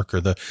want to work, or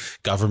the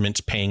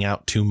government's paying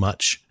out too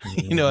much.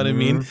 You know what I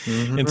mean?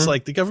 It's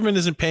like the government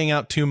isn't paying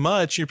out too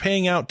much. You're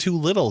paying out too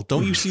little.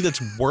 Don't you see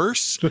that's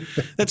worse?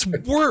 That's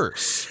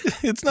worse.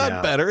 It's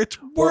not better. It's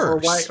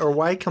worse. Or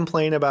why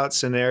complain about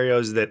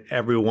scenarios that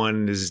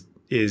everyone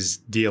is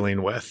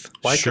dealing with?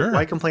 Why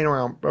complain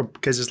around?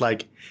 Because it's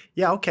like,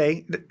 yeah,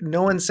 okay,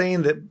 no one's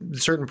saying that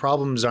certain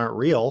problems aren't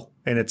real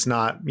and it's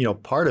not,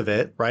 part of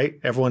it, right?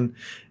 Everyone,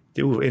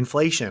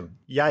 inflation,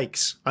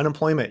 yikes,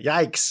 unemployment,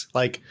 yikes.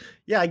 Like,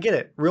 yeah, I get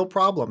it, real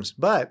problems,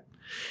 but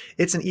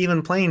it's an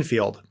even playing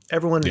field.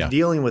 Everyone's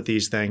dealing with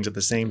these things at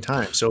the same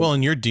time. So, well,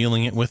 and you're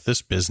dealing it with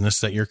this business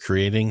that you're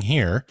creating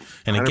here.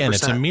 And again, 100%.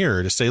 It's a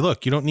mirror to say,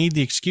 look, you don't need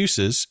the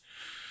excuses.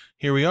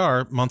 Here we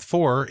are, month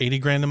 4,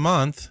 $80,000 a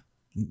month.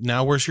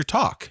 Now where's your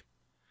talk,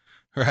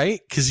 right?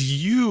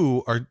 Because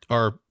you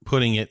are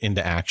putting it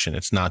into action.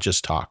 It's not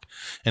just talk.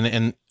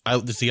 And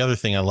that's the other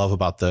thing I love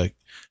about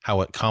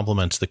how it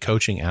complements the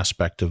coaching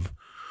aspect of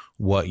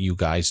what you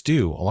guys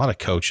do. A lot of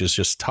coaches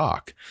just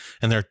talk,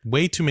 and there are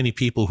way too many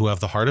people who have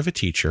the heart of a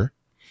teacher,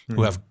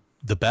 who have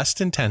the best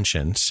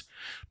intentions,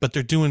 but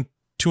they're doing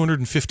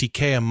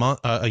 $250K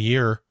a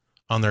year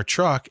on their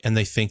truck, and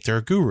they think they're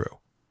a guru.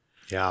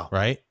 Yeah.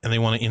 Right. And they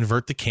want to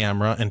invert the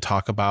camera and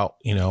talk about,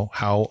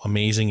 how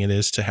amazing it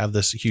is to have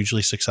this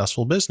hugely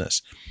successful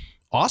business.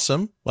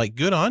 Awesome. Like,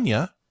 good on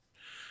you.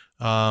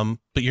 But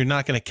you're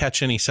not going to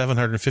catch any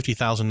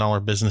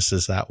 $750,000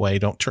 businesses that way.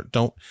 Don't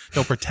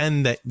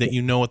pretend that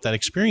you know what that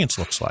experience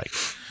looks like.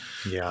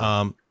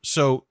 Yeah.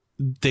 So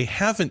they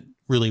haven't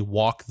really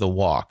walked the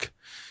walk,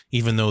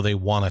 even though they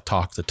want to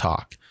talk the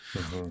talk.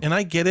 And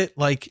I get it.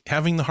 Like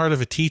having the heart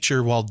of a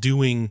teacher while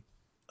doing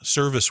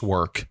service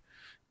work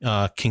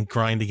can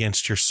grind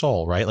against your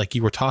soul, right? Like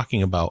you were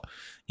talking about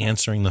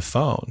answering the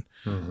phone.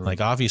 Like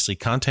obviously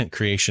content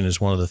creation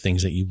is one of the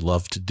things that you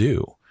love to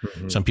do.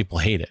 Some people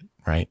hate it,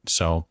 right?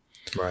 So,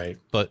 right.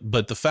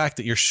 But the fact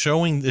that you're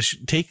showing this,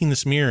 taking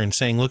this mirror and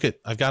saying, look,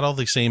 I've got all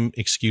the same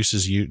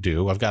excuses you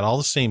do. I've got all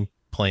the same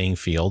playing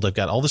field. I've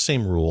got all the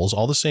same rules,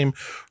 all the same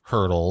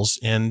hurdles,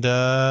 and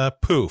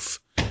poof,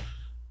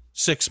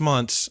 6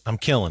 months, I'm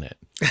killing it.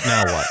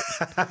 Now what?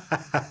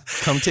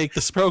 Come take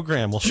this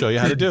program. We'll show you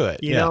how to do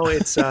it. You know,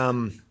 it's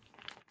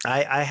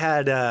I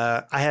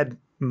had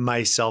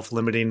my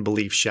self-limiting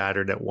belief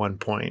shattered at one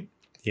point.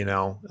 You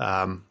know,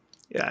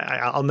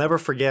 I'll never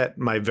forget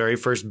my very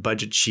first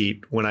budget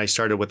sheet when I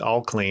started with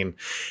All Clean,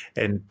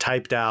 and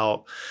typed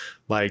out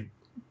like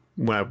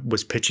when I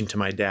was pitching to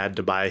my dad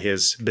to buy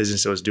his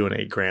business that was doing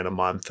 $8,000 a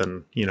month,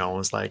 and you know, I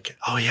was like,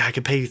 "Oh yeah, I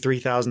could pay you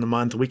 $3,000 a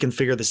month. We can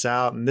figure this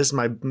out, and this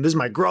is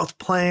my growth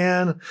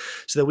plan,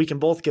 so that we can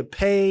both get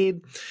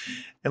paid."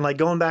 And like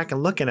going back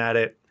and looking at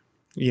it,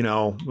 you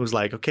know, it was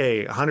like,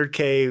 okay,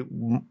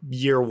 $100K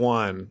year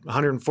one,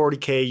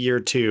 $140K year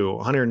two,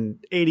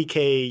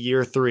 $180K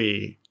year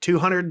three,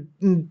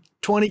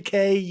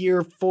 $220K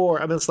year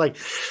four. I mean, it's like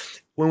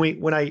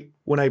when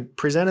I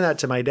presented that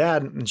to my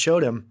dad and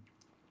showed him,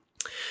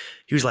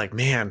 he was like,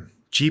 "Man,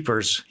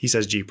 jeepers." He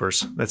says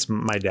jeepers. That's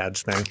my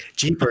dad's thing.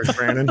 Jeepers,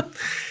 Brandon.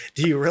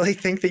 Do you really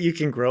think that you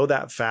can grow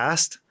that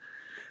fast?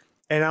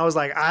 And I was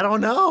like, I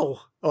don't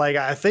know. Like,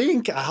 I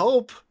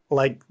hope.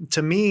 Like,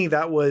 to me,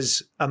 that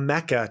was a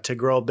mecca to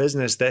grow a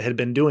business that had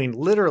been doing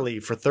literally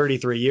for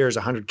 33 years,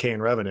 100K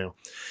in revenue.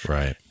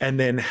 Right. And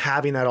then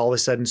having that all of a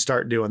sudden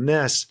start doing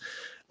this,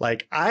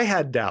 like I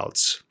had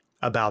doubts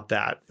about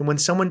that. And when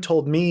someone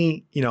told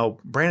me, you know,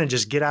 "Brandon,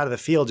 just get out of the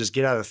field,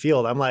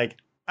 I'm like,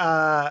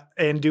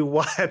 and do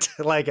what?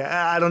 Like,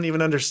 I don't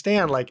even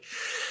understand. Like,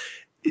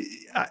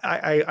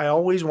 I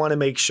always want to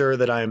make sure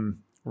that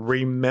I'm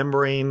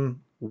remembering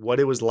what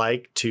it was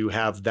like to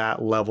have that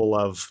level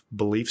of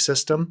belief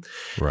system.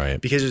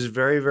 Right. Because it was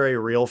very, very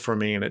real for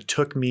me. And it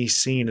took me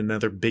seeing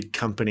another big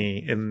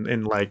company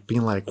and like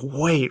being like,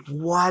 wait,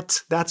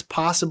 what? That's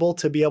possible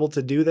to be able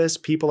to do this?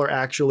 People are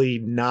actually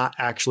not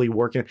actually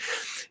working.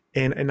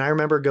 And I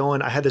remember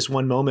I had this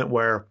one moment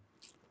where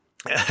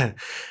I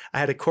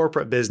had a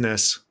corporate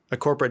business, a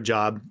corporate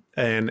job,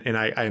 and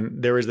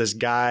there was this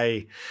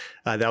guy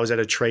that was at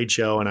a trade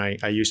show, and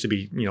I used to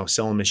be, you know,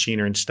 selling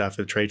machinery and stuff at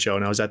the trade show,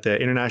 and I was at the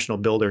International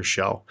Builders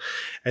Show,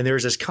 and there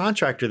was this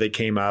contractor that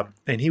came up,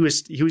 and he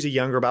was a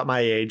younger, about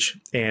my age,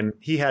 and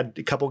he had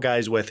a couple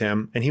guys with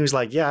him, and he was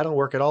like, "Yeah, I don't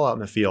work at all out in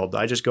the field.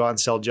 I just go out and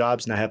sell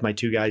jobs, and I have my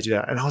two guys do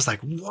that." And I was like,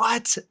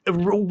 "What?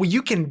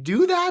 You can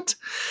do that?"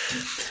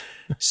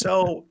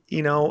 So,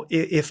 you know,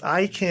 if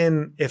I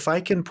can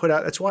put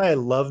out, that's why I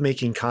love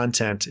making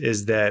content,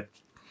 is that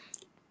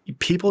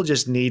people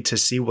just need to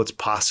see what's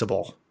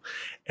possible.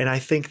 And I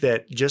think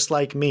that just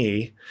like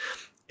me,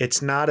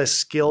 it's not a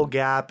skill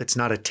gap. It's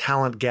not a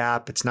talent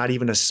gap. It's not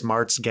even a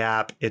smarts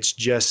gap. It's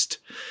just,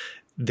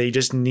 they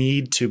just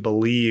need to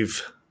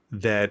believe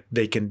that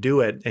they can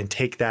do it and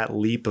take that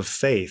leap of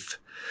faith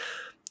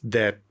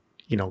that,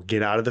 you know,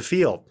 get out of the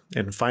field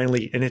and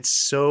finally, and it's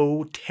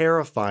so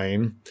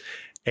terrifying.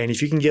 And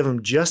if you can give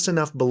them just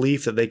enough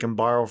belief that they can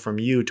borrow from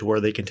you to where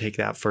they can take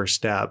that first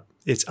step,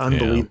 it's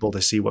unbelievable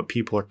to see what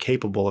people are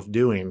capable of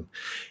doing.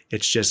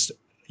 It's just,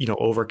 you know,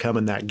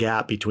 overcoming that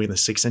gap between the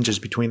 6 inches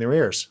between their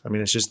ears. I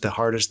mean, it's just the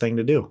hardest thing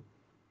to do.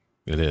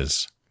 It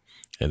is.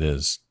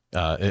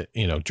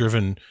 You know,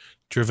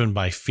 driven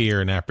by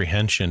fear and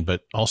apprehension,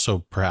 but also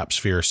perhaps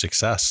fear of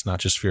success, not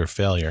just fear of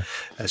failure.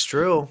 That's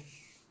true.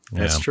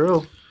 That's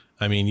true.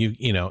 I mean,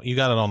 you know, you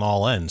got it on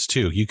all ends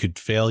too. You could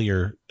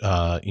failure,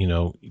 you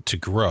know, to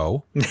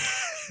grow,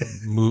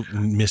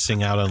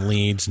 missing out on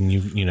leads, and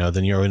you know,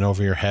 then you're in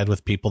over your head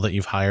with people that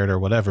you've hired or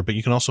whatever. But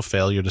you can also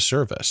failure to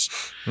service,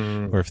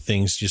 where if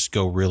things just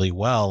go really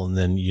well, and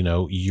then you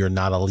know you're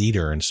not a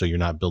leader, and so you're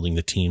not building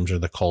the teams or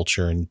the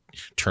culture, and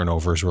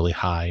turnover is really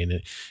high, and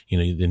it, you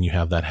know, then you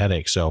have that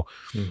headache. So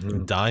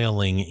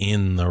dialing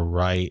in the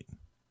right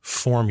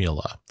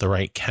formula, the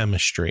right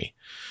chemistry.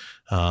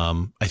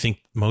 I think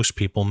most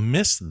people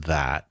miss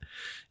that.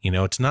 You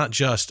know, it's not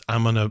just,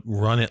 I'm going to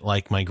run it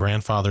like my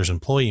grandfather's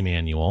employee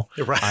manual.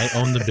 Right. I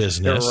own the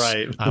business.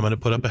 Right. I'm going to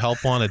put up a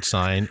help wanted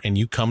sign, and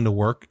you come to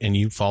work and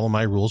you follow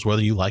my rules,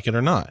 whether you like it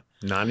or not.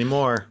 Not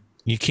anymore.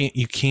 You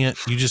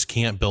just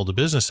can't build a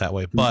business that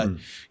way, but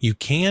you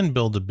can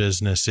build a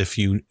business if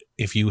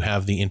you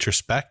have the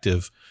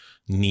introspective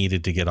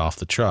needed to get off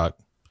the truck,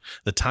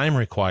 the time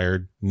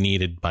required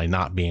needed by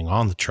not being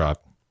on the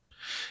truck,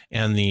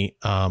 and the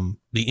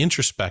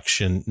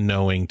introspection,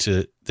 knowing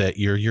that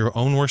you're your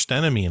own worst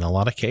enemy in a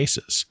lot of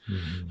cases,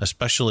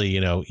 especially,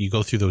 you know, you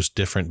go through those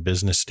different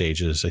business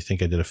stages. I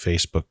think I did a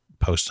Facebook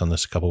post on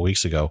this a couple of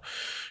weeks ago.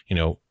 You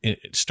know,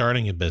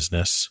 starting a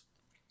business,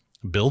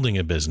 building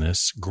a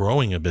business,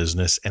 growing a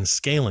business, and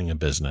scaling a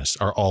business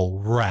are all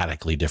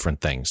radically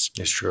different things.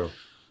 It's true.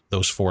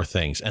 those four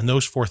things. And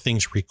those four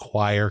things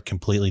require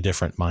completely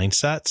different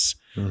mindsets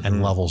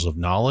and levels of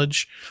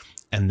knowledge,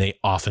 and they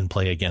often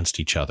play against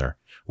each other.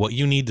 What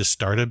you need to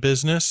start a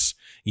business,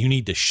 you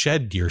need to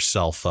shed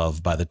yourself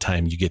of by the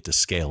time you get to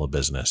scale a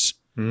business.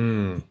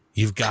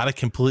 You've got to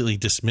completely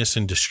dismiss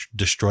and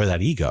destroy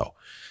that ego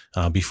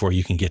before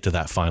you can get to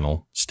that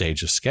final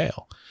stage of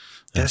scale.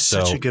 And that's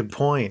such a good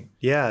point.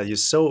 Yeah, you're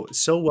so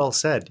well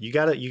said. You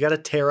gotta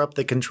tear up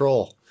the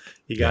control.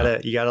 You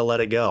gotta let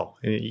it go.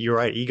 And you're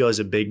right. Ego is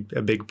a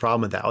big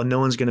problem with that. Oh, no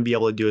one's going to be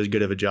able to do as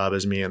good of a job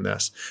as me in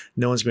this.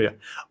 No one's going to.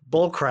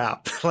 Bull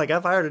crap. Like,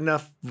 I've hired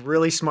enough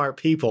really smart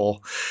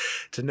people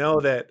to know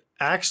that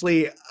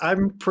actually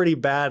I'm pretty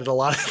bad at a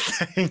lot of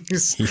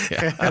things.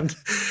 Yeah. And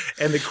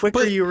the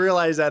quicker you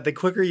realize that, the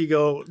quicker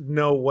you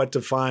know what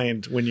to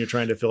find when you're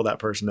trying to fill that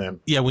person in.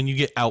 Yeah. When you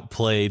get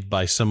outplayed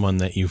by someone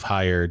that you've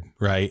hired,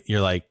 right?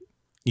 You're like,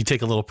 you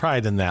take a little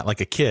pride in that,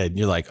 like a kid.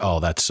 You're like,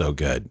 oh, that's so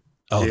good.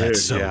 Oh, Dude,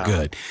 that's so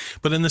good.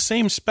 But in the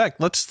same spec,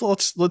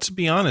 let's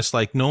be honest.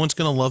 Like, no one's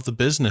going to love the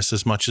business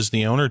as much as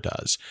the owner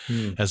does,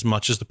 as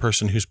much as the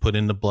person who's put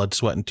in the blood,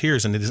 sweat, and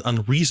tears. And it is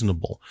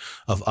unreasonable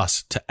of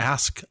us to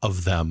ask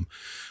of them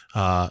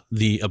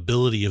the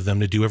ability of them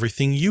to do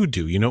everything you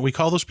do. You know what we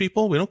call those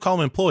people? We don't call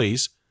them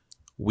employees.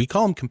 We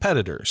call them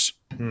competitors,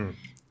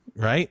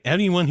 right?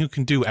 Anyone who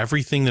can do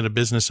everything that a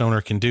business owner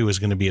can do is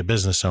going to be a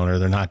business owner.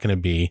 They're not going to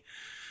be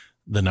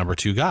the number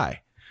two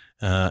guy.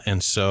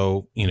 And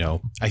so,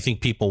 I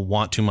think people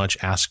want too much,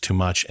 ask too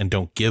much, and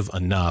don't give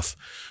enough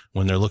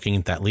when they're looking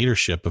at that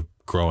leadership of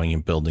growing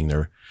and building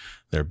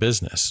their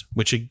business,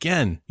 which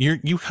again,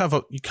 you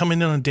come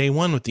in on day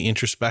one with the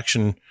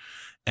introspection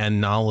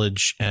and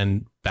knowledge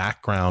and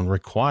background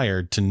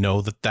required to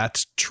know that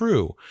that's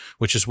true,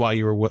 which is why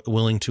you were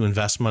willing to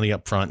invest money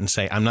up front and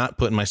say, I'm not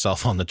putting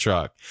myself on the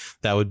truck.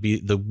 That would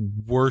be the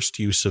worst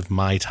use of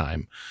my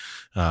time.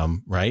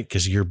 Right.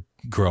 'Cause you're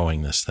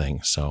growing this thing.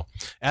 So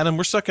Adam,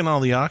 we're sucking all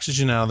the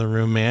oxygen out of the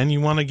room, man.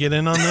 You want to get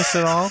in on this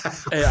at all?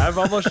 Hey, I've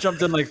almost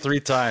jumped in like 3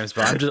 times,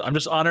 but I'm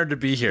just honored to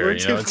be here.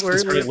 It's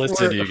great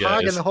listening to you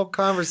guys. Hogging the whole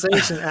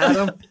conversation,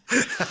 Adam.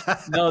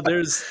 No,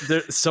 there's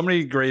so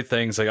many great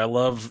things. Like, I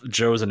love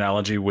Joe's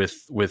analogy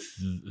with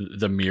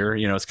the mirror.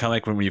 It's kind of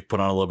like when you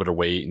put on a little bit of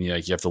weight and you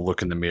have to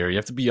look in the mirror. You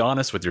have to be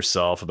honest with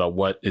yourself about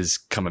what is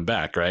coming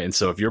back, right? And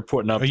so if you're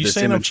putting up, are you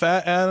saying I'm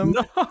fat, Adam?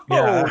 No,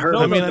 yeah,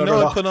 I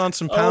know I put on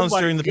some pounds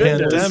during the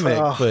pandemic,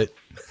 but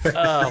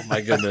oh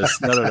my goodness,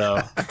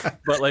 no.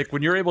 But like,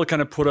 when you're able to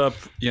kind of put up,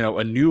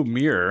 a new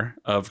mirror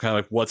of kind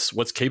of like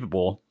what's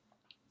capable,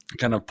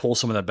 kind of pull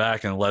some of that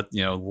back and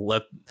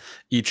let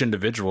each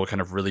individual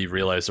kind of really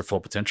realize their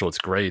full potential. It's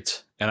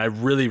great. And I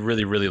really,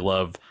 really, really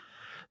love,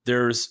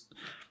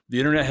 the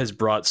internet has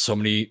brought so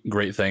many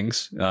great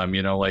things.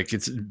 Like,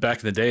 it's back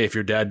in the day, if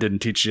your dad didn't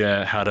teach you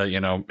how to,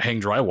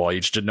 hang drywall, you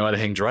just didn't know how to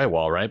hang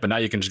drywall, right? But now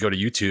you can just go to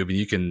YouTube and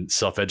you can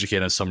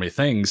self-educate on so many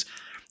things.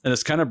 And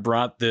it's kind of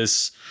brought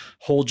this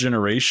whole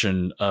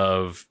generation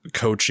of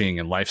coaching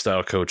and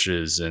lifestyle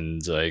coaches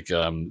and like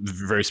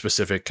very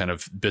specific kind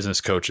of business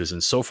coaches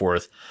and so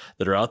forth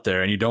that are out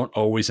there. And you don't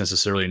always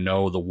necessarily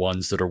know the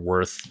ones that are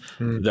worth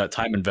that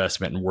time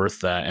investment and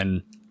worth that.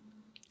 And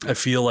I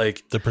feel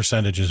like the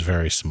percentage is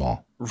very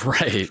small.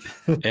 Right.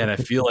 And I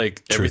feel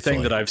like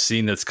everything that I've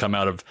seen that's come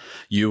out of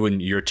you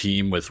and your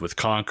team with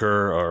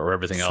Conquer or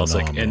everything else,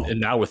 like, and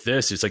now with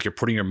this, it's like you're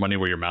putting your money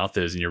where your mouth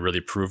is and you're really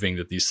proving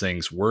that these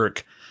things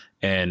work.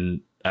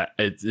 And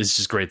it's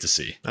just great to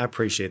see. I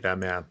appreciate that,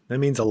 man. That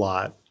means a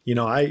lot.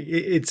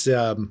 It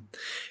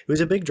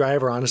was a big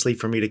driver, honestly,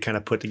 for me to kind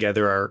of put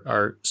together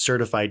our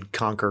certified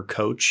Conquer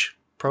coach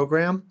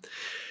program,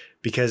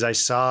 because I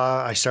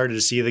started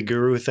to see the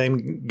guru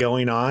thing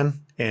going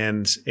on,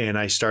 and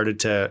I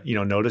started to,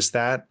 notice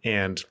that.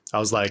 And I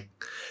was like,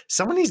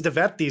 someone needs to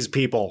vet these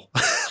people.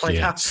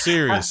 Like,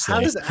 seriously,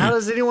 how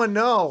does anyone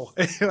know?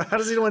 How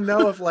does anyone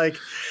know if, like,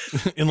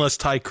 unless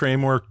Ty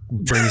Kramer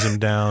brings them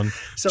down,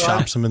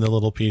 chops them into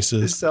little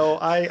pieces. So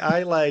I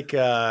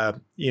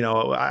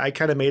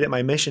kind of made it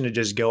my mission to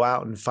just go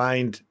out and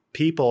find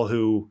people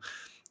who,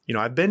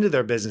 I've been to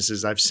their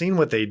businesses. I've seen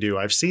what they do.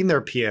 I've seen their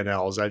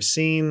P&Ls. I've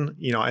seen,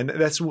 and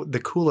that's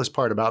the coolest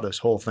part about this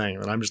whole thing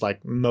that I'm just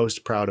like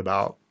most proud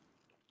about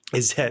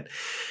is that,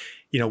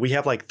 we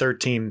have like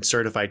 13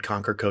 certified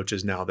Conquer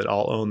coaches now that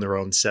all own their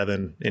own 7-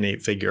 and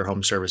 8-figure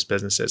home service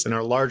businesses and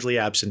are largely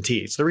absentee.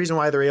 It's the reason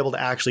why they're able to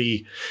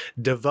actually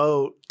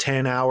devote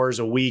 10 hours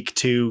a week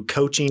to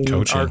coaching.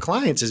 Our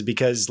clients is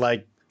because,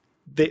 like,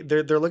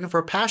 they're looking for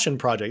a passion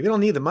project. They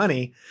don't need the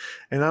money,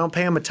 and I don't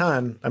pay them a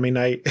ton. I mean,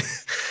 they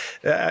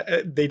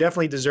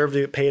definitely deserve to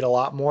get paid a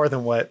lot more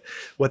than what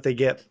they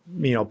get,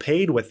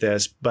 paid with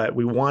this. But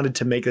we wanted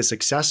to make this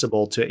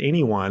accessible to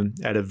anyone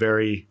at a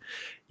very,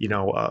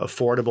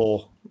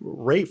 affordable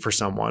rate for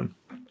someone.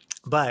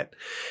 But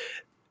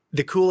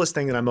the coolest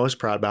thing that I'm most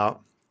proud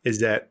about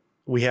is that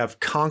we have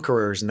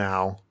conquerors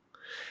now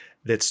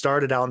that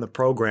started out in the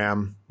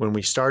program when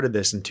we started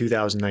this in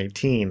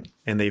 2019,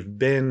 and they've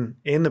been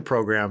in the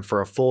program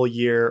for a full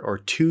year or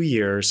 2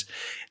 years,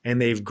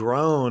 and they've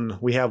grown.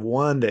 We have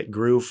one that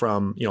grew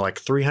from, like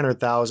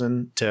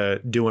 300,000 to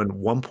doing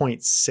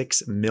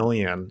 1.6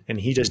 million.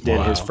 And he just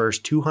did his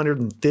first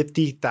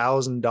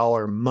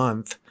 $250,000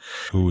 month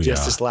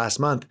this last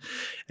month.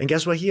 And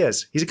guess what he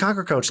is? He's a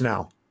Conquer coach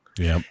now.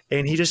 Yeah.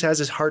 And he just has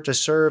his heart to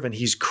serve, and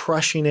he's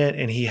crushing it.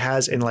 And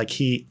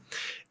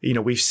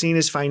we've seen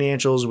his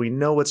financials. We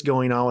know what's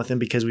going on with him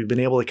because we've been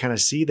able to kind of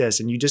see this.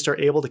 And you just are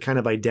able to kind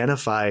of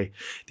identify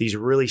these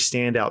really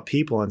standout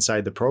people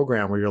inside the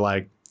program where you're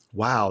like,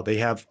 wow, they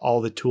have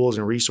all the tools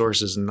and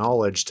resources and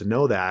knowledge to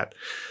know that.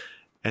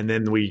 And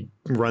then we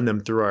run them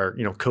through our,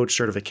 coach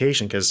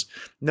certification, because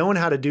knowing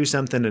how to do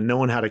something and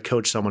knowing how to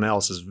coach someone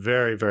else is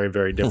very, very,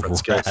 very different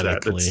skill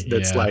set.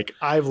 That's like,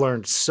 I've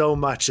learned so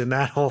much in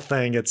that whole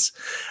thing.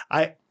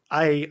 I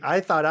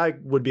thought I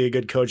would be a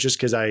good coach just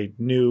because I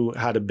knew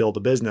how to build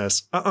a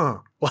business.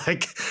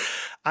 Like,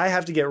 I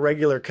have to get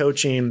regular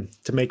coaching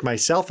to make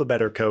myself a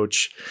better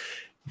coach,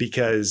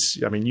 because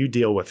you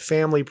deal with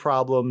family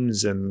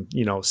problems and,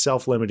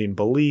 self-limiting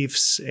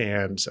beliefs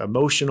and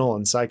emotional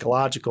and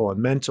psychological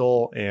and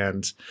mental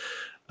and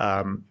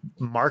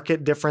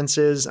market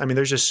differences.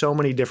 There's just so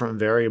many different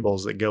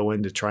variables that go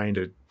into trying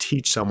to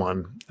teach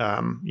someone,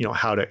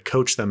 how to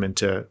coach them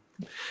into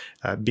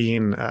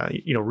being,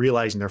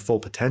 realizing their full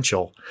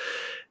potential.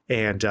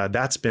 And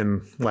that's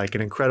been like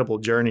an incredible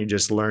journey,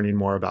 just learning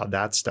more about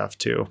that stuff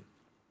too.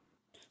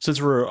 Since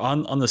we're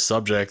on the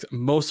subject,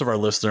 most of our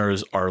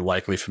listeners are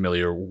likely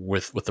familiar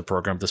with the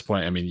program at this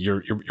point.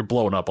 You're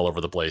blowing up all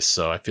over the place,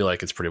 so I feel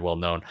like it's pretty well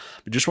known.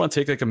 But just want to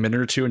take like a minute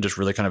or two and just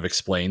really kind of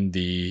explain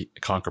the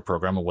Conquer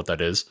program and what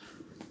that is.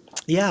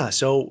 Yeah.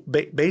 So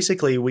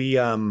basically, we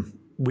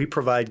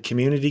provide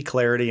community,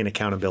 clarity, and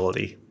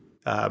accountability.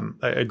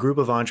 A group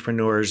of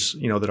entrepreneurs,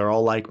 that are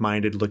all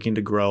like-minded, looking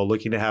to grow,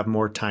 looking to have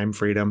more time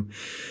freedom,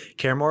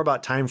 care more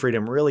about time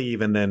freedom really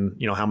even than,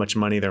 how much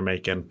money they're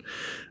making.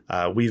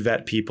 We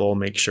vet people,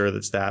 make sure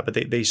that's that, but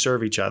they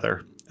serve each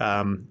other.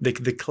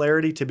 The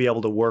clarity to be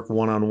able to work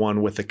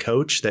one-on-one with a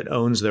coach that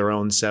owns their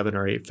own 7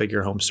 or 8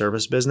 figure home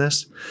service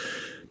business,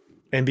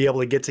 and be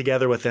able to get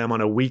together with them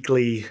on a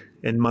weekly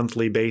and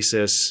monthly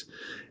basis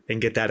and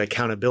get that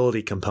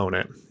accountability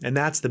component. And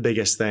that's the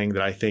biggest thing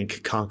that I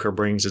think Conquer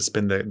brings. It's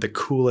been the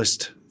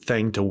coolest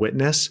thing to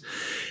witness,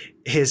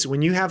 is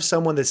when you have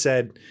someone that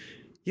said,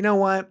 you know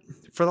what,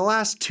 for the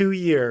last 2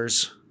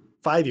 years,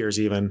 5 years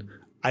even,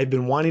 I've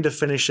been wanting to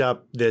finish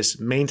up this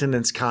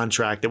maintenance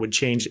contract that would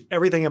change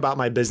everything about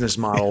my business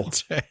model.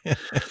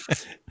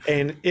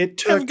 And it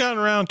took, I haven't gotten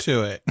around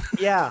to it.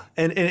 Yeah.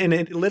 And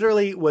it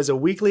literally was a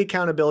weekly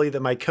accountability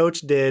that my coach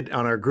did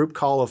on our group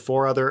call of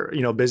 4 other,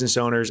 business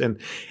owners. And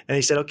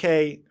he said,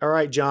 okay, all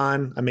right,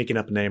 John, I'm making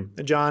up a name.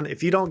 John,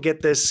 if you don't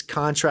get this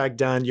contract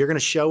done, you're going to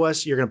show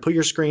us, you're going to put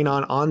your screen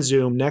on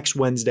Zoom next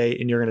Wednesday,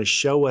 and you're going to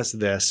show us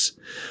this,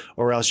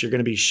 or else you're going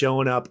to be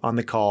showing up on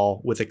the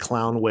call with a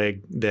clown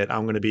wig that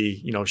I'm going to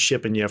be,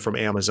 shipping you from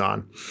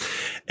Amazon.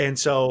 And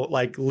so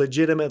like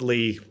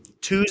legitimately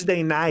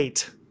Tuesday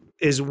night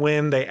is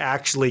when they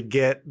actually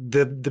get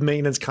the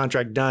maintenance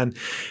contract done.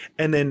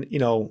 And then,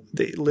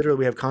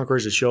 we have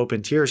conquerors that show up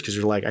in tears because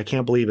they're like, I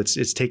can't believe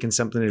it's taken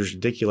something as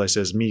ridiculous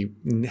as me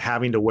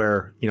having to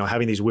wear,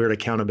 having these weird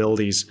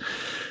accountabilities,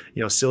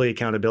 silly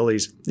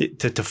accountabilities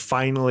to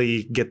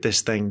finally get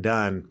this thing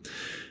done.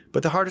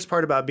 But the hardest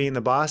part about being the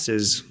boss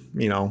is,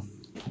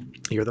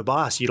 you're the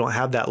boss. You don't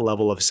have that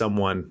level of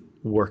someone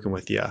working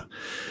with you.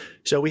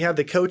 So we have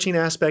the coaching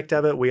aspect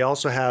of it. We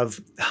also have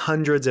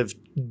hundreds of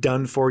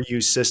done for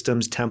you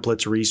systems,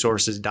 templates,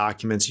 resources,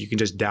 documents you can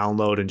just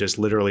download and just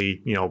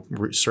literally,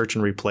 search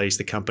and replace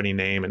the company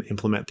name and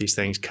implement these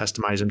things,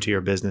 customize them to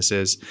your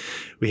businesses.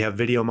 We have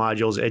video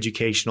modules,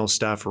 educational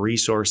stuff,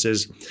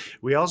 resources.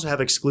 We also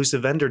have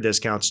exclusive vendor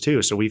discounts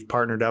too. So we've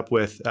partnered up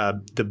with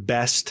the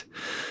best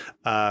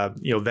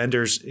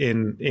vendors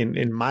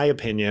in my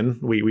opinion.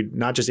 We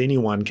not just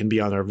anyone can be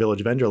on our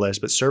village vendor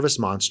list, but Service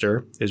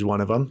Monster is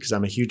one of them, because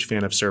I'm a huge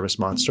fan of Service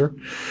Monster.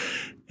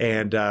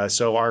 And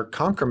so our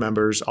Conquer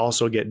members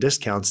also get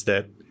discounts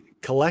that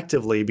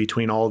collectively,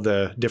 between all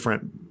the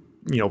different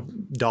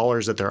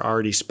dollars that they're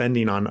already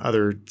spending on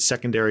other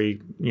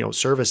secondary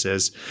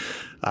services,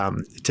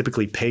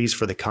 typically pays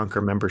for the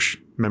Conquer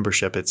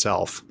membership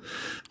itself.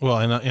 Well,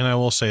 and I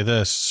will say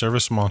this: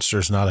 Service Monster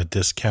is not a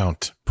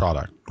discount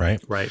product,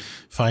 right? Right.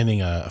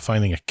 Finding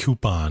a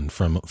coupon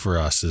for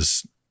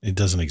us it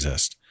doesn't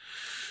exist.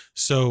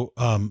 So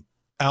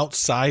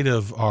outside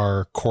of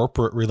our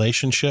corporate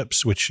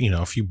relationships, which,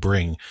 if you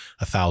bring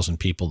 1,000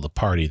 people to the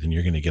party, then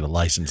you're going to get a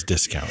license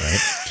discount, right?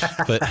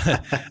 But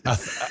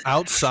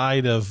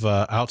outside of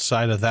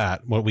that,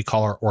 what we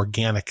call our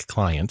organic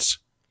clients,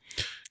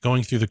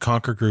 going through the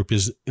Conquer Group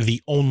is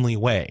the only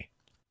way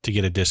to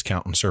get a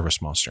discount on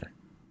Service Monster.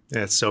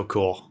 That's so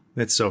cool.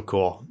 It's so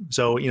cool.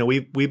 So,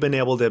 we've been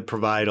able to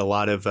provide a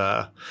lot of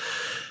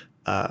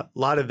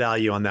lot of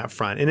value on that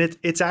front. And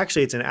it's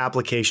an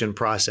application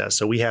process.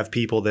 So we have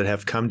people that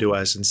have come to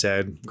us and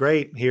said,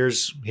 great,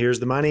 here's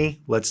the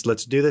money. Let's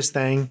do this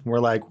thing. We're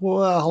like,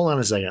 well, hold on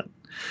a second.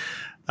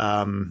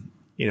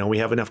 We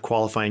have enough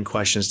qualifying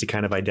questions to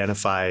kind of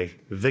identify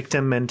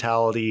victim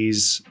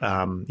mentalities,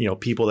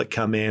 people that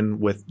come in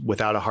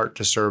without a heart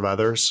to serve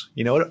others.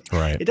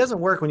 Right. It doesn't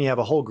work when you have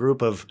a whole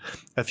group of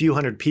a few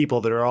hundred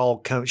people that are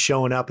all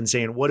showing up and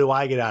saying, what do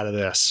I get out of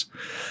this?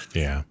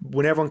 Yeah.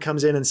 When everyone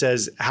comes in and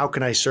says, how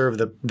can I serve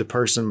the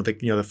person,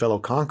 the fellow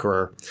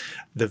conqueror,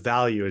 the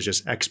value is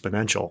just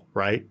exponential,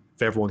 right?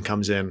 If everyone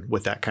comes in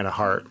with that kind of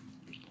heart.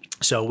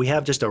 So we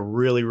have just a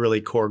really,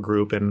 really core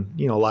group, and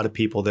a lot of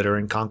people that are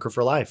in Conquer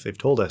for Life. They've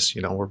told us,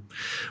 we're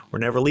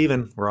never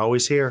leaving. We're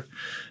always here.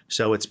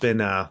 So it's been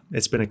a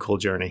cool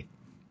journey.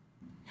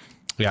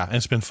 Yeah, and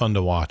it's been fun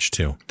to watch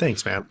too.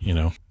 Thanks, man.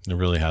 It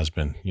really has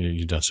been.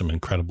 You've done some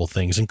incredible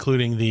things,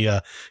 including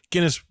the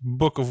Guinness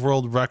Book of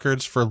World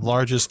Records for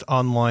largest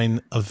online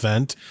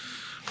event.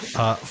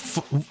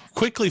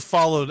 Quickly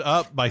followed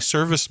up by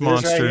Service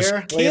Monsters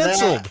right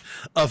canceled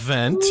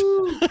event.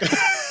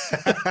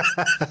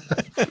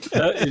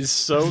 That is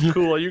so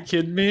cool. Are you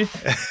kidding me?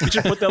 You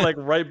should put that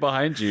right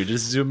behind you.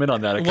 Just zoom in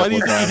on that. Why do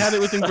you think he had it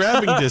within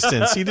grabbing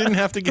distance? He didn't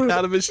have to get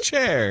out of his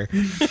chair.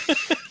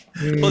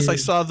 Plus, I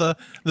saw the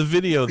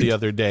video the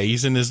other day.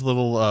 He's in his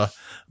little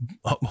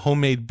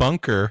homemade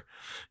bunker,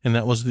 and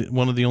that was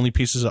one of the only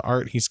pieces of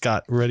art he's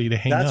got ready to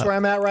hang up. That's where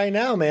I'm at right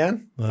now,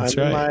 man. That's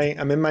right.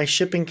 I'm in my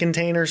shipping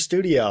container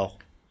studio.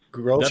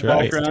 That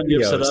background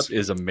you've set up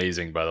is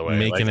amazing, by the way.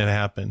 Making it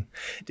happen.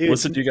 Dude,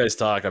 listen to you guys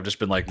talk. I've just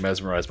been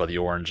mesmerized by the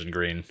orange and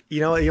green.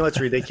 You know what's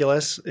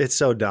ridiculous? It's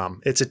so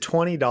dumb. It's a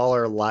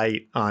 $20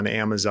 light on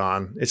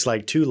Amazon. It's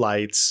like 2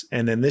 lights.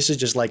 And then this is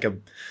just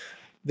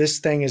this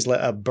thing is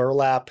a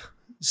burlap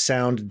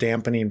sound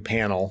dampening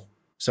panel.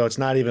 So it's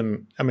not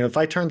even, if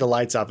I turn the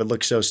lights off, it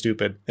looks so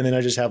stupid. And then I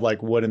just have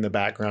wood in the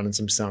background and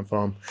some sound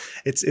foam.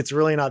 It's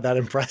really not that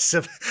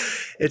impressive.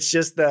 It's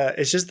just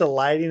the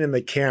lighting and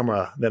the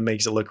camera that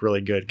makes it look really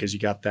good, because you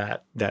got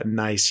that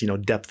nice,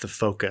 depth of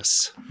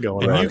focus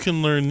going on. And you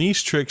can learn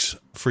these tricks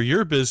for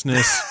your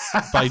business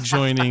by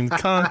joining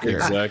Conquer.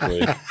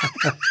 Exactly.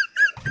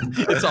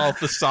 It's all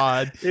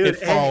facade. Dude, it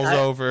falls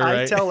over. Right?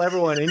 I tell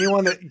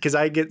anyone because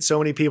I get so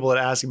many people that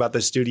ask about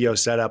the studio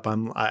setup.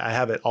 I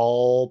have it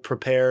all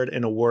prepared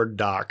in a Word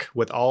doc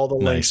with all the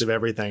links of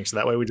everything. So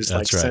that way we just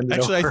send it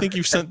Actually, over. I think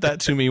you've sent that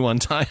to me one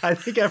time. I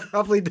think I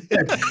probably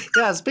did.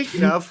 Yeah.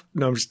 Speaking of,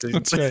 no, I'm just kidding.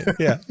 That's right.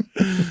 Yeah.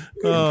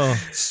 Oh,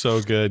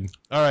 so good.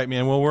 All right,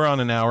 man. Well, we're on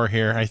an hour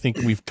here. I think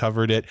we've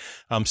covered it.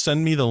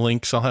 Send me the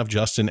links. I'll have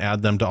Justin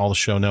add them to all the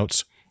show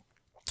notes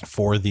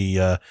for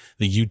the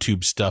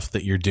YouTube stuff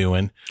that you're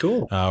doing.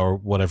 Cool. Or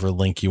whatever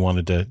link you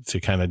wanted to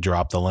kind of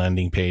drop the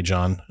landing page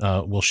on.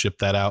 We'll ship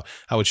that out.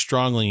 I would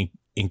strongly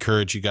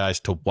encourage you guys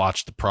to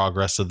watch the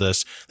progress of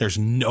this. There's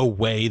no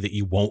way that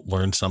you won't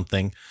learn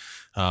something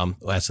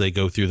as they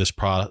go through this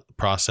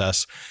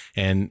process.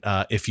 And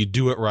if you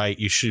do it right,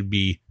 you should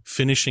be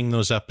finishing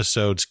those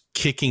episodes,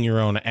 kicking your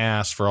own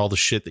ass for all the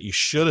shit that you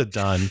should have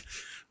done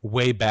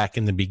way back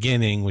in the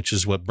beginning, which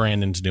is what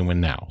Brandon's doing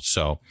now.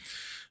 So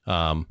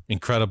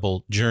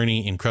incredible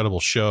journey, incredible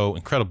show,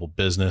 incredible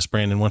business.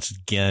 Brandon, once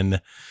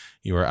again,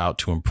 you are out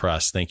to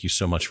impress. Thank you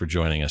so much for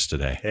joining us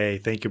today. Hey,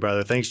 thank you,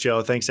 brother. Thanks,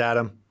 Joe. Thanks,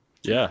 Adam.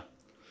 Yeah.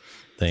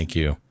 Thank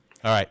you.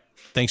 All right.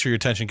 Thanks for your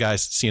attention,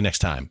 guys. See you next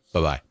time.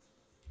 Bye-bye.